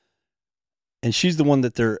stuff. And she's the one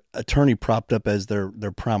that their attorney propped up as their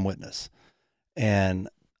prime witness. And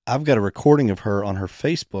I've got a recording of her on her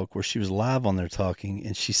Facebook where she was live on there talking.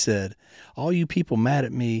 And she said, all you people mad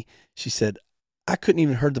at me. She said, I couldn't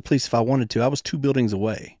even heard the police if I wanted to. I was 2 buildings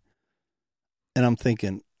away. And I'm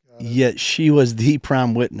thinking, yet she was the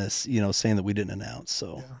prime witness, saying that we didn't announce.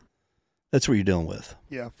 So that's what you're dealing with.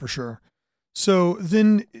 Yeah, for sure. So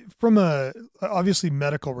then from obviously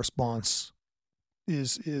medical response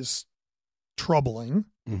is troubling.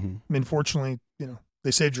 Mm-hmm. I mean, fortunately,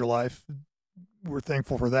 they saved your life. We're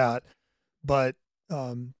thankful for that. But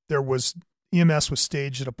EMS was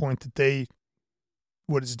staged at a point that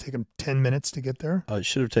what does it take them 10 minutes to get there?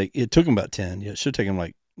 It took them about 10. Yeah, it should take them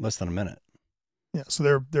like less than a minute. Yeah,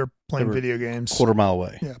 so they're playing video games. Quarter mile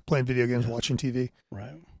away. Yeah, playing video games, watching TV.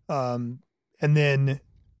 Right. And then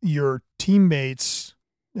your teammates,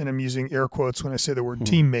 and I'm using air quotes when I say the word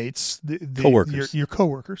teammates, coworkers. Your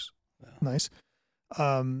coworkers, nice,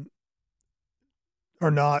 are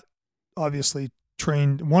not obviously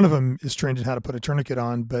trained. One of them is trained in how to put a tourniquet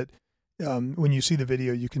on, but when you see the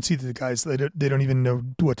video, you can see that the guys, they don't even know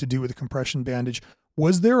what to do with a compression bandage.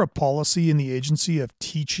 Was there a policy in the agency of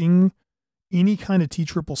teaching any kind of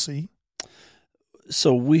TCCC?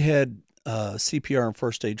 So we had CPR and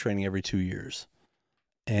first aid training every 2 years.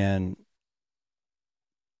 And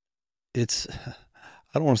I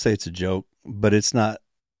don't want to say it's a joke, but it's not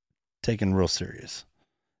taken real serious.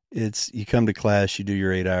 You come to class, you do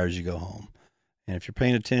your 8 hours, you go home. And if you're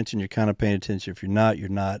paying attention, you're kind of paying attention. If you're not, you're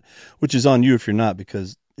not, which is on you if you're not,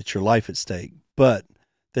 because it's your life at stake. But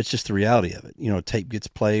that's just the reality of it. Tape gets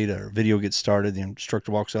played or video gets started. The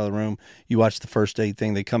instructor walks out of the room. You watch the first aid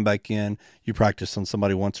thing. They come back in. You practice on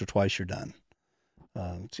somebody once or twice. You're done.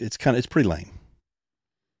 It's pretty lame.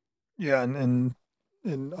 Yeah. And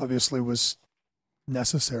obviously was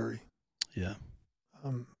necessary. Yeah.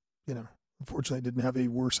 Unfortunately it didn't have a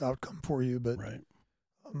worse outcome for you, but right.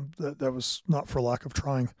 That was not for lack of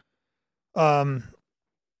trying. What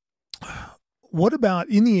about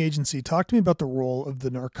in the agency? Talk to me about the role of the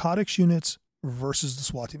narcotics units versus the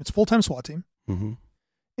SWAT team. It's a full-time SWAT team. Mm-hmm.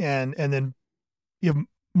 And then you have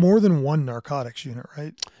more than one narcotics unit,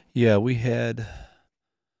 right? Yeah, we had,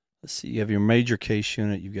 let's see, you have your major case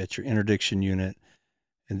unit, you've got your interdiction unit,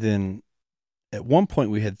 and then at one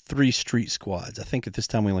point we had 3 street squads. I think at this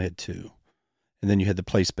time we only had 2. And then you had the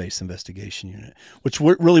place-based investigation unit, which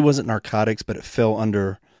really wasn't narcotics, but it fell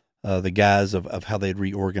under the guise of how they'd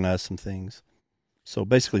reorganize some things. So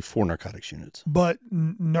basically 4 narcotics units. But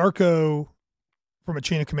narco, from a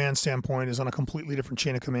chain of command standpoint, is on a completely different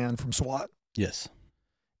chain of command from SWAT. Yes.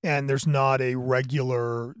 And there's not a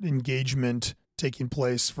regular engagement taking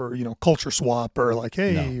place for, culture swap or like,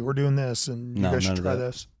 hey, we're doing this and you guys should try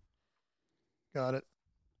this. Got it.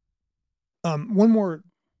 One more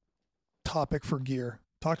topic for gear.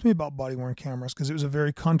 Talk to me about body-worn cameras, because it was a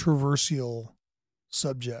very controversial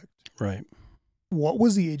subject. Right. What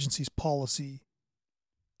was the agency's policy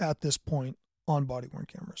at this point on body-worn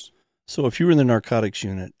cameras? So if you were in the narcotics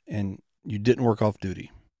unit and you didn't work off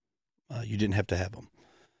duty, you didn't have to have them.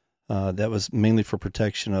 That was mainly for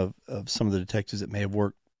protection of some of the detectives that may have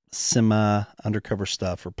worked semi-undercover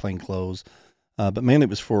stuff or plain clothes. But mainly it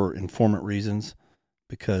was for informant reasons,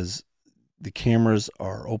 because the cameras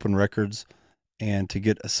are open records, and to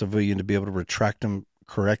get a civilian to be able to retract them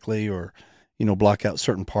correctly or, block out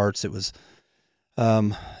certain parts, it was,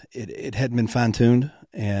 it hadn't been fine-tuned,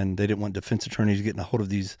 and they didn't want defense attorneys getting a hold of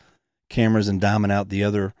these cameras and diming out the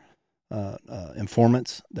other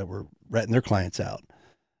informants that were ratting their clients out.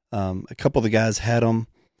 A couple of the guys had them.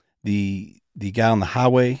 The guy on the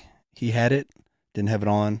highway, he had it, didn't have it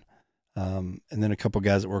on. And then a couple of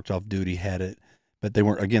guys that worked off duty had it, but they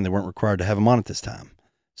weren't required to have them on at this time.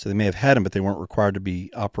 So they may have had them, but they weren't required to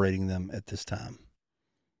be operating them at this time.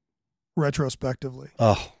 Retrospectively.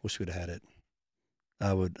 Oh, wish we'd have had it.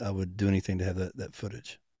 I would do anything to have that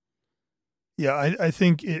footage. Yeah, I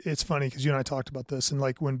think it's funny because you and I talked about this, and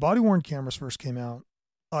like when body-worn cameras first came out,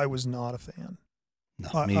 I was not a fan.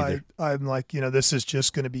 No, me either. I'm like, this is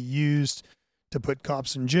just going to be used to put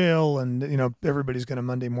cops in jail, and everybody's going to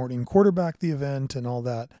Monday morning quarterback the event and all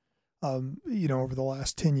that. Over the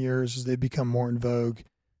last 10 years, as they become more in vogue, you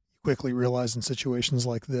quickly realize in situations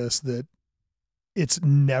like this that it's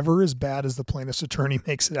never as bad as the plaintiff's attorney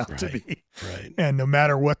makes it out to be. Right. And no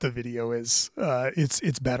matter what the video is,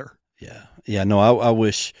 it's better. Yeah. Yeah. No, I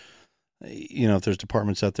wish, if there's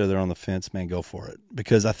departments out there that are on the fence, man, go for it.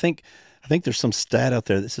 Because I think there's some stat out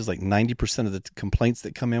there that says like 90% of the complaints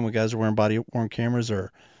that come in when guys are wearing body-worn cameras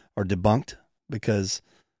are debunked, because,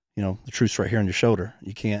 the truth's right here on your shoulder.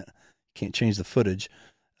 You can't change the footage.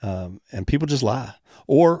 And people just lie.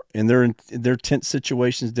 Or in their tense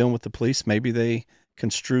situations dealing with the police, maybe they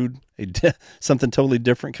construed something totally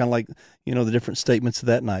different, kind of like, the different statements of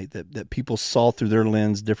that night, that people saw through their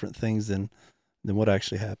lens different things than what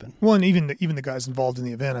actually happened. Well, and even the guys involved in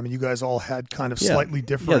the event, I mean, you guys all had kind of slightly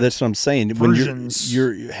different. Yeah, that's what I'm saying. Versions.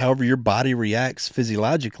 When however your body reacts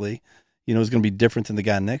physiologically, is going to be different than the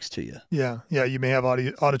guy next to you. Yeah. Yeah. You may have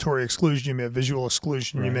auditory exclusion. You may have visual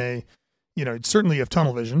exclusion. Right. You may, certainly you have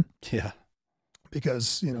tunnel vision. Yeah.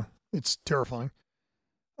 Because, it's terrifying.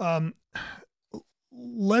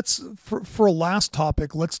 Let's, for a last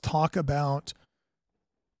topic, let's talk about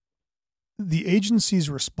the agency's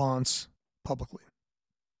response publicly.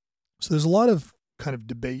 So there's a lot of kind of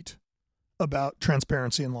debate about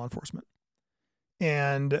transparency in law enforcement.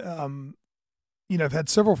 And, I've had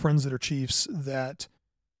several friends that are chiefs that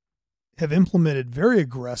have implemented very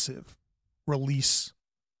aggressive release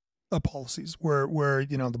policies where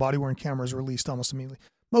the body-worn camera is released almost immediately.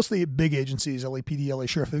 Mostly big agencies, LAPD, LA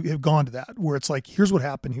Sheriff, have gone to that, where it's like, here's what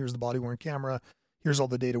happened, here's the body-worn camera, here's all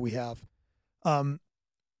the data we have.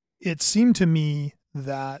 It seemed to me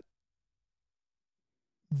that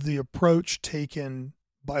the approach taken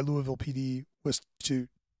by Louisville PD was to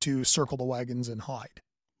circle the wagons and hide.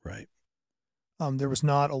 Right. There was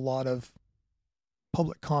not a lot of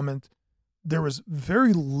public comment. There was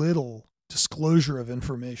very little disclosure of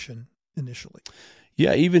information initially.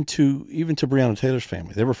 Yeah, even to Breonna Taylor's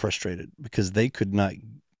family, they were frustrated because they could not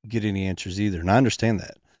get any answers either. And I understand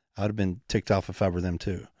that. I would have been ticked off if I were them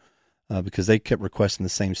too, because they kept requesting the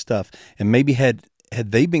same stuff. And maybe had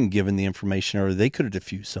they been given the information earlier, they could have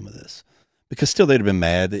diffused some of this. Because still they'd have been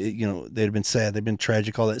mad. They'd have been sad. They'd been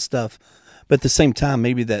tragic, all that stuff. But at the same time,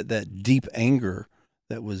 maybe that deep anger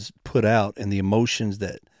that was put out and the emotions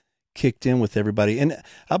that kicked in with everybody. And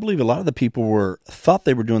I believe a lot of the people thought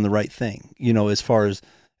they were doing the right thing, as far as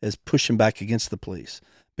pushing back against the police.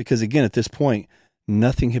 Because again, at this point,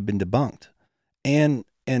 nothing had been debunked. And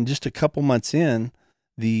just a couple months in,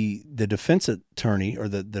 the defense attorney or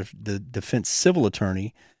the defense civil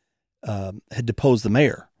attorney had deposed the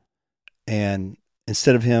mayor. And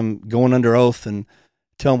instead of him going under oath and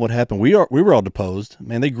telling what happened, we were all deposed.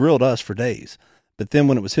 Man, they grilled us for days. But then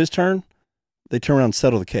when it was his turn, they turned around and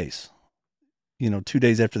settled the case, 2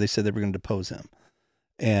 days after they said they were going to depose him,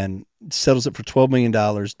 and settles it for $12 million,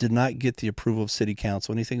 did not get the approval of city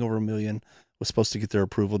council. Anything over $1 million was supposed to get their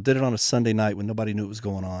approval. Did it on a Sunday night when nobody knew what was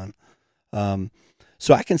going on.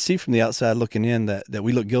 So I can see from the outside looking in that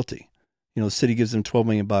we look guilty. The city gives them $12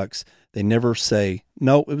 million. They never say,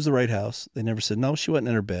 no, it was the right house. They never said, no, she wasn't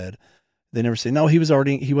in her bed. They never say, no, he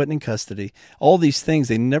wasn't in custody. All these things,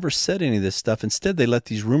 they never said any of this stuff. Instead, they let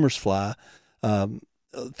these rumors fly.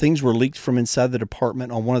 Things were leaked from inside the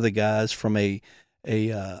department on one of the guys from a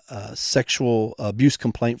sexual abuse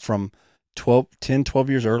complaint from 12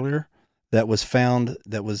 years earlier that was found,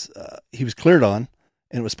 he was cleared on,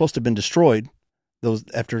 and it was supposed to have been destroyed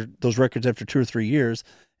those records after 2 or 3 years,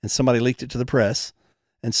 and somebody leaked it to the press.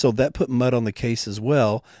 And so that put mud on the case as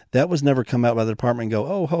well. That was never come out by the department and go,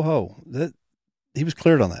 oh, ho, that he was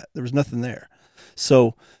cleared on that. There was nothing there.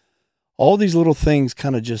 So all these little things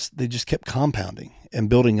they just kept compounding and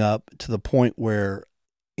building up to the point where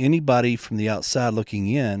anybody from the outside looking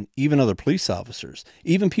in, even other police officers,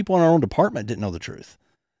 even people in our own department didn't know the truth.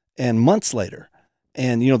 And months later,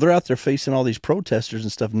 and, they're out there facing all these protesters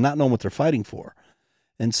and stuff, not knowing what they're fighting for.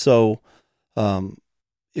 And so,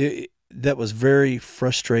 that was very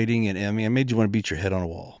frustrating. And I mean, it made you want to beat your head on a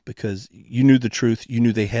wall because you knew the truth. You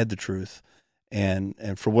knew they had the truth. And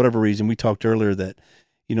for whatever reason, we talked earlier that,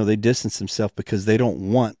 they distance themselves because they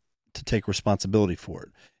don't want to take responsibility for it.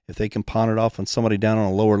 If they can pawn it off on somebody down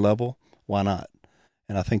on a lower level, why not?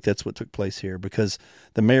 And I think that's what took place here because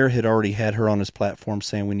the mayor had already had her on his platform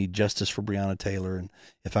saying we need justice for Breonna Taylor. And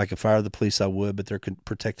if I could fire the police, I would, but they're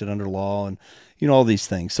protected under law and, all these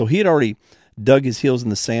things. So he had already dug his heels in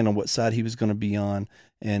the sand on what side he was going to be on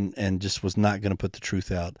and just was not going to put the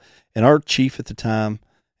truth out. And our chief at the time,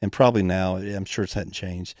 and probably now, I'm sure it hadn't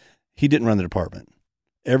changed, he didn't run the department.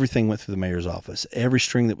 Everything went through the mayor's office. Every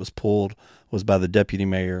string that was pulled was by the deputy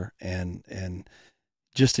mayor and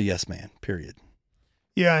just a yes man, period.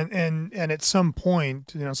 Yeah, and at some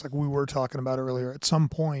point, it's like we were talking about earlier, at some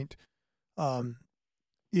point, it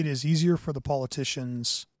is easier for the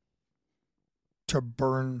politicians to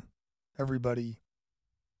burn everybody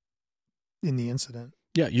in the incident.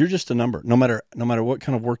 Yeah, you're just a number. No matter what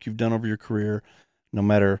kind of work you've done over your career, no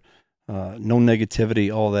matter no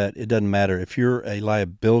negativity, all that, it doesn't matter. If you're a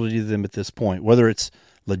liability to them at this point, whether it's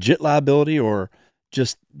legit liability or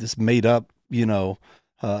just this made up,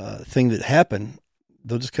 thing that happened,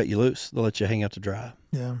 they'll just cut you loose. They'll let you hang out to dry.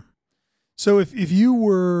 Yeah. So if you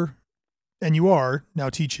were, and you are now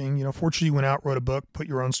teaching, fortunately you went out, wrote a book, put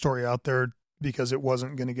your own story out there because it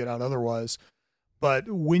wasn't going to get out otherwise. But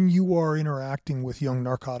when you are interacting with young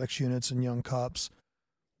narcotics units and young cops,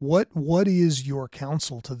 what is your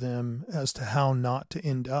counsel to them as to how not to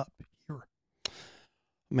end up here?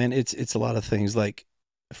 Man, it's a lot of things. Like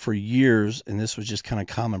for years, and this was just kind of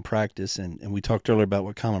common practice, and we talked earlier about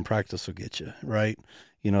what common practice will get you, right?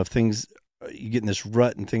 If things, you get in this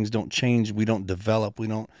rut and things don't change, we don't develop, we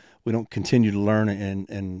don't continue to learn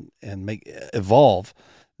and evolve,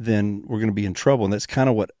 then we're going to be in trouble. And that's kind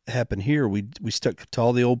of what happened here. We stuck to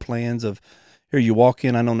all the old plans of, here, you walk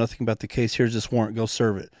in, I know nothing about the case, here's this warrant, go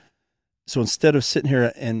serve it. So instead of sitting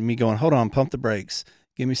here and me going, hold on, pump the brakes,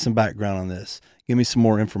 give me some background on this, give me some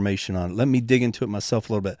more information on it, let me dig into it myself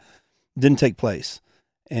a little bit, didn't take place.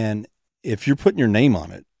 And if you're putting your name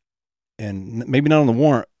on it, and maybe not on the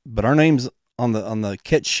warrant, but our name's on the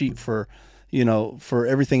catch sheet for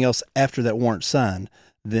everything else after that warrant signed,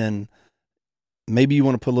 then maybe you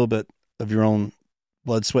want to put a little bit of your own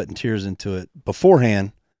blood, sweat, and tears into it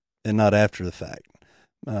beforehand and not after the fact,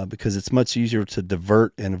 because it's much easier to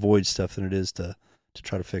divert and avoid stuff than it is to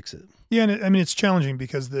try to fix it. Yeah, and it's challenging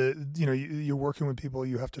because you're working with people,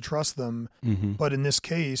 you have to trust them. Mm-hmm. But in this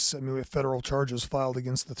case, we have federal charges filed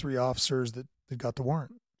against the 3 officers that got the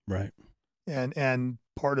warrant. Right. And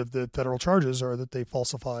part of the federal charges are that they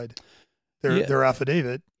falsified their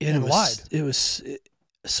affidavit and lied. It was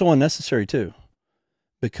so unnecessary too,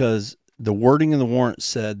 because the wording in the warrant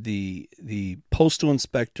said the postal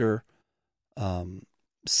inspector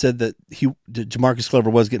said that Jamarcus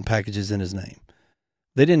Glover was getting packages in his name.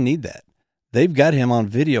 They didn't need that. They've got him on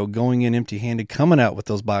video going in empty-handed, coming out with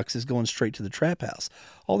those boxes, going straight to the trap house.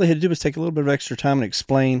 All they had to do was take a little bit of extra time and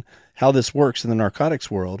explain how this works in the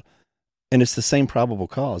narcotics world, and it's the same probable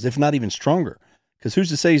cause, if not even stronger. Because who's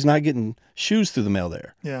to say he's not getting shoes through the mail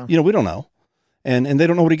there? Yeah. We don't know. And they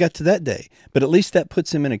don't know what he got to that day. But at least that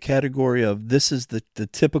puts him in a category of this is the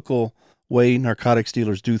typical way narcotics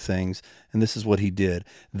dealers do things, and this is what he did.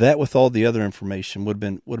 That with all the other information would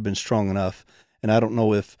have been strong enough. And I don't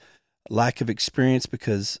know if lack of experience,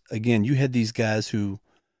 because again, you had these guys who,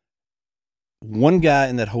 one guy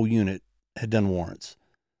in that whole unit had done warrants.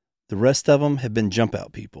 The rest of them had been jump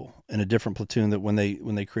out people in a different platoon that when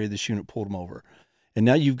they created this unit pulled them over. And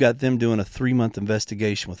now you've got them doing a 3-month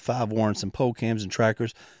investigation with 5 warrants and poll cams and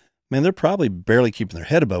trackers. Man, they're probably barely keeping their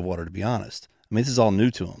head above water, to be honest. I mean, this is all new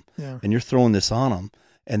to them. Yeah. And you're throwing this on them.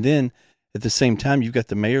 And then at the same time, you've got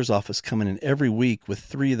the mayor's office coming in every week with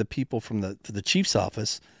 3 of the people from the chief's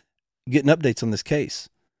office getting updates on this case.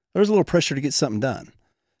 There's a little pressure to get something done.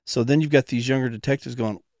 So then you've got these younger detectives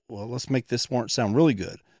going, well, let's make this warrant sound really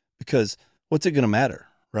good, because what's it going to matter,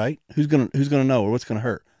 right? Who's going to know, or what's going to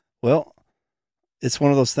hurt? Well, it's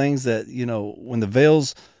one of those things that, when the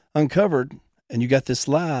veil's uncovered and you got this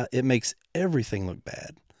lie, it makes everything look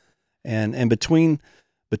bad. And between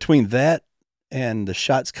that and the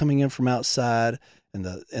shots coming in from outside and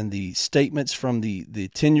the statements from the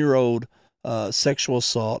 10-year-old sexual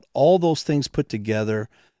assault, all those things put together,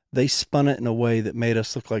 they spun it in a way that made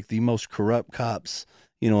us look like the most corrupt cops,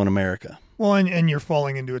 in America. Well, and you're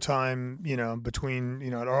falling into a time, between,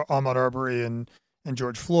 Ahmaud Arbery and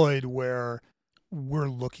George Floyd, where we're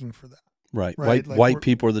looking for that. Right. Right? White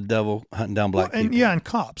people are the devil hunting down black people. And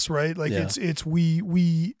cops, right? It's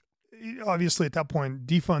we obviously at that point,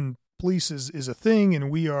 defund police is a thing,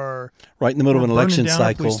 and we are right in the middle of an election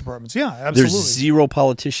cycle. Police departments. Yeah, absolutely. There's zero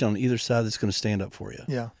politician on either side that's going to stand up for you.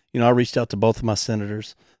 Yeah. I reached out to both of my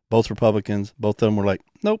senators, both Republicans. Both of them were like,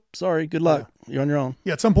 nope, sorry, good luck. Yeah. You're on your own.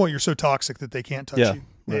 Yeah, at some point you're so toxic that they can't touch you.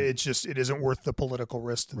 Right. It isn't worth the political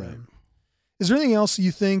risk to them. Is there anything else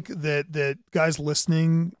you think that guys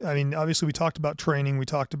listening, I mean, obviously we talked about training, we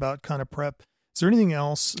talked about kind of prep. Is there anything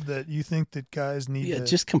else that you think that guys need to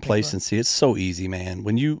just complacency. It's so easy, man.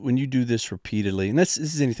 When you do this repeatedly, and this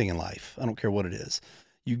is anything in life, I don't care what it is,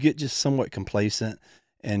 you get just somewhat complacent,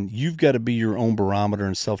 and you've got to be your own barometer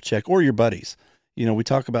and self-check, or your buddies. We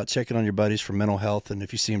talk about checking on your buddies for mental health, and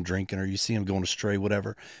if you see them drinking or you see them going astray,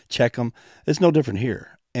 whatever, check them. It's no different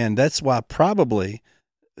here. And that's why probably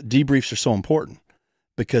debriefs are so important,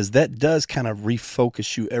 because that does kind of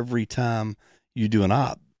refocus you every time you do an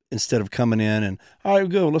op, instead of coming in and, all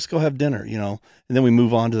right, let's go have dinner, and then we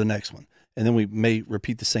move on to the next one. And then we may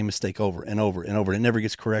repeat the same mistake over and over and over. It never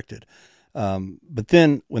gets corrected. But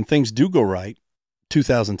then when things do go right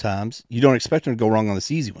 2,000 times, you don't expect them to go wrong on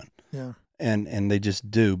this easy one. Yeah. And they just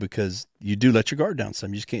do, because you do let your guard down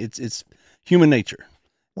some. You just can't, it's human nature.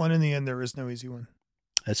 Well, and in the end, there is no easy one.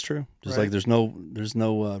 That's true. Just like there's no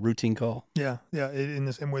routine call. Yeah. Yeah. In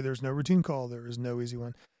the same way, there's no routine call. There is no easy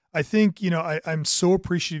one. I think, I'm so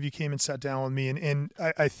appreciative you came and sat down with me. And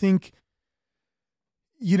I think,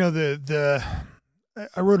 I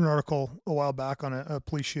wrote an article a while back on a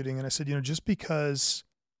police shooting, and I said, just because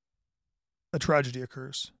a tragedy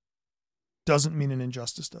occurs doesn't mean an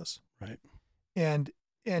injustice does. Right. And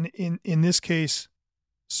in this case,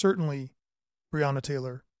 certainly Breonna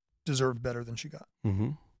Taylor deserved better than she got.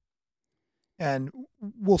 Mm-hmm. And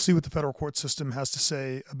we'll see what the federal court system has to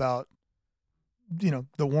say about,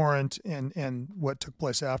 the warrant and what took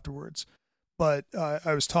place afterwards. But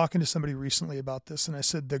I was talking to somebody recently about this, and I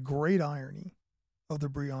said the great irony of the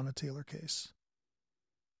Breonna Taylor case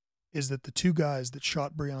is that the 2 guys that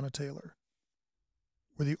shot Breonna Taylor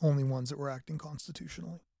were the only ones that were acting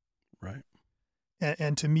constitutionally. Right.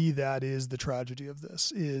 And to me, that is the tragedy of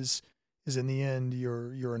this, is in the end,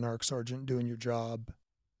 you're a narc sergeant doing your job,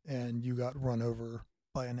 and you got run over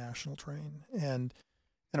by a national train. And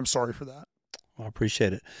I'm sorry for that. I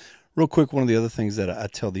appreciate it. Real quick, one of the other things that I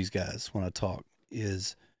tell these guys when I talk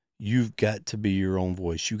is, you've got to be your own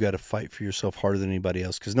voice. You got to fight for yourself harder than anybody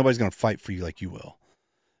else, because nobody's going to fight for you like you will.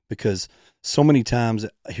 Because so many times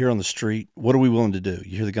here on the street, what are we willing to do?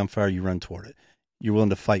 You hear the gunfire, you run toward it. You're willing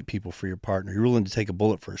to fight people for your partner. You're willing to take a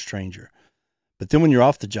bullet for a stranger. But then when you're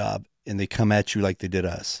off the job and they come at you like they did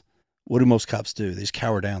us, what do most cops do? They just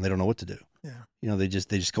cower down. They don't know what to do. Yeah. They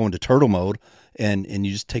just go into turtle mode, and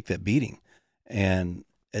you just take that beating. And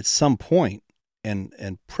at some point,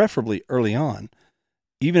 and preferably early on,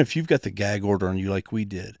 even if you've got the gag order on you like we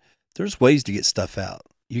did, there's ways to get stuff out.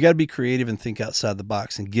 You got to be creative and think outside the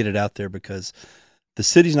box and get it out there, because the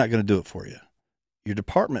city's not going to do it for you. Your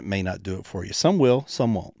department may not do it for you. Some will,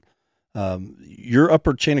 some won't. Your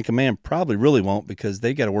upper chain of command probably really won't, because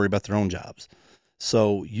they got to worry about their own jobs.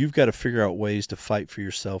 So you've got to figure out ways to fight for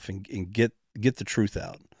yourself and get the truth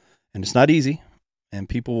out. And it's not easy. And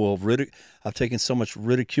people will I've taken so much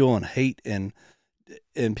ridicule and hate, and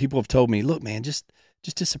people have told me, look, man, just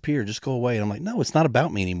disappear, just go away. And I'm like, no, it's not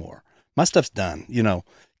about me anymore. My stuff's done.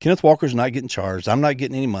 Kenneth Walker's not getting charged. I'm not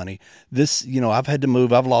getting any money. This, I've had to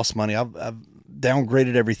move. I've lost money. I've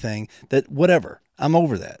downgraded everything. That whatever. I'm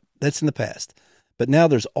over that. That's in the past. But now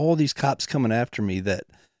there's all these cops coming after me that,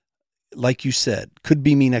 like you said, could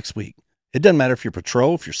be me next week. It doesn't matter if you're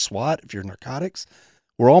patrol, if you're SWAT, if you're narcotics.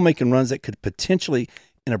 We're all making runs that could potentially,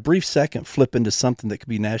 in a brief second, flip into something that could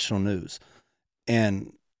be national news.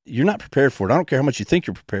 And you're not prepared for it. I don't care how much you think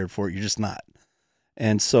you're prepared for it. You're just not.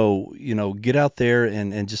 And so, get out there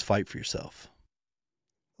and just fight for yourself.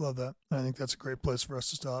 Love that. I think that's a great place for us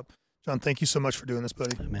to stop. John, thank you so much for doing this,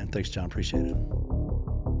 buddy. Man, thanks, John. Appreciate it.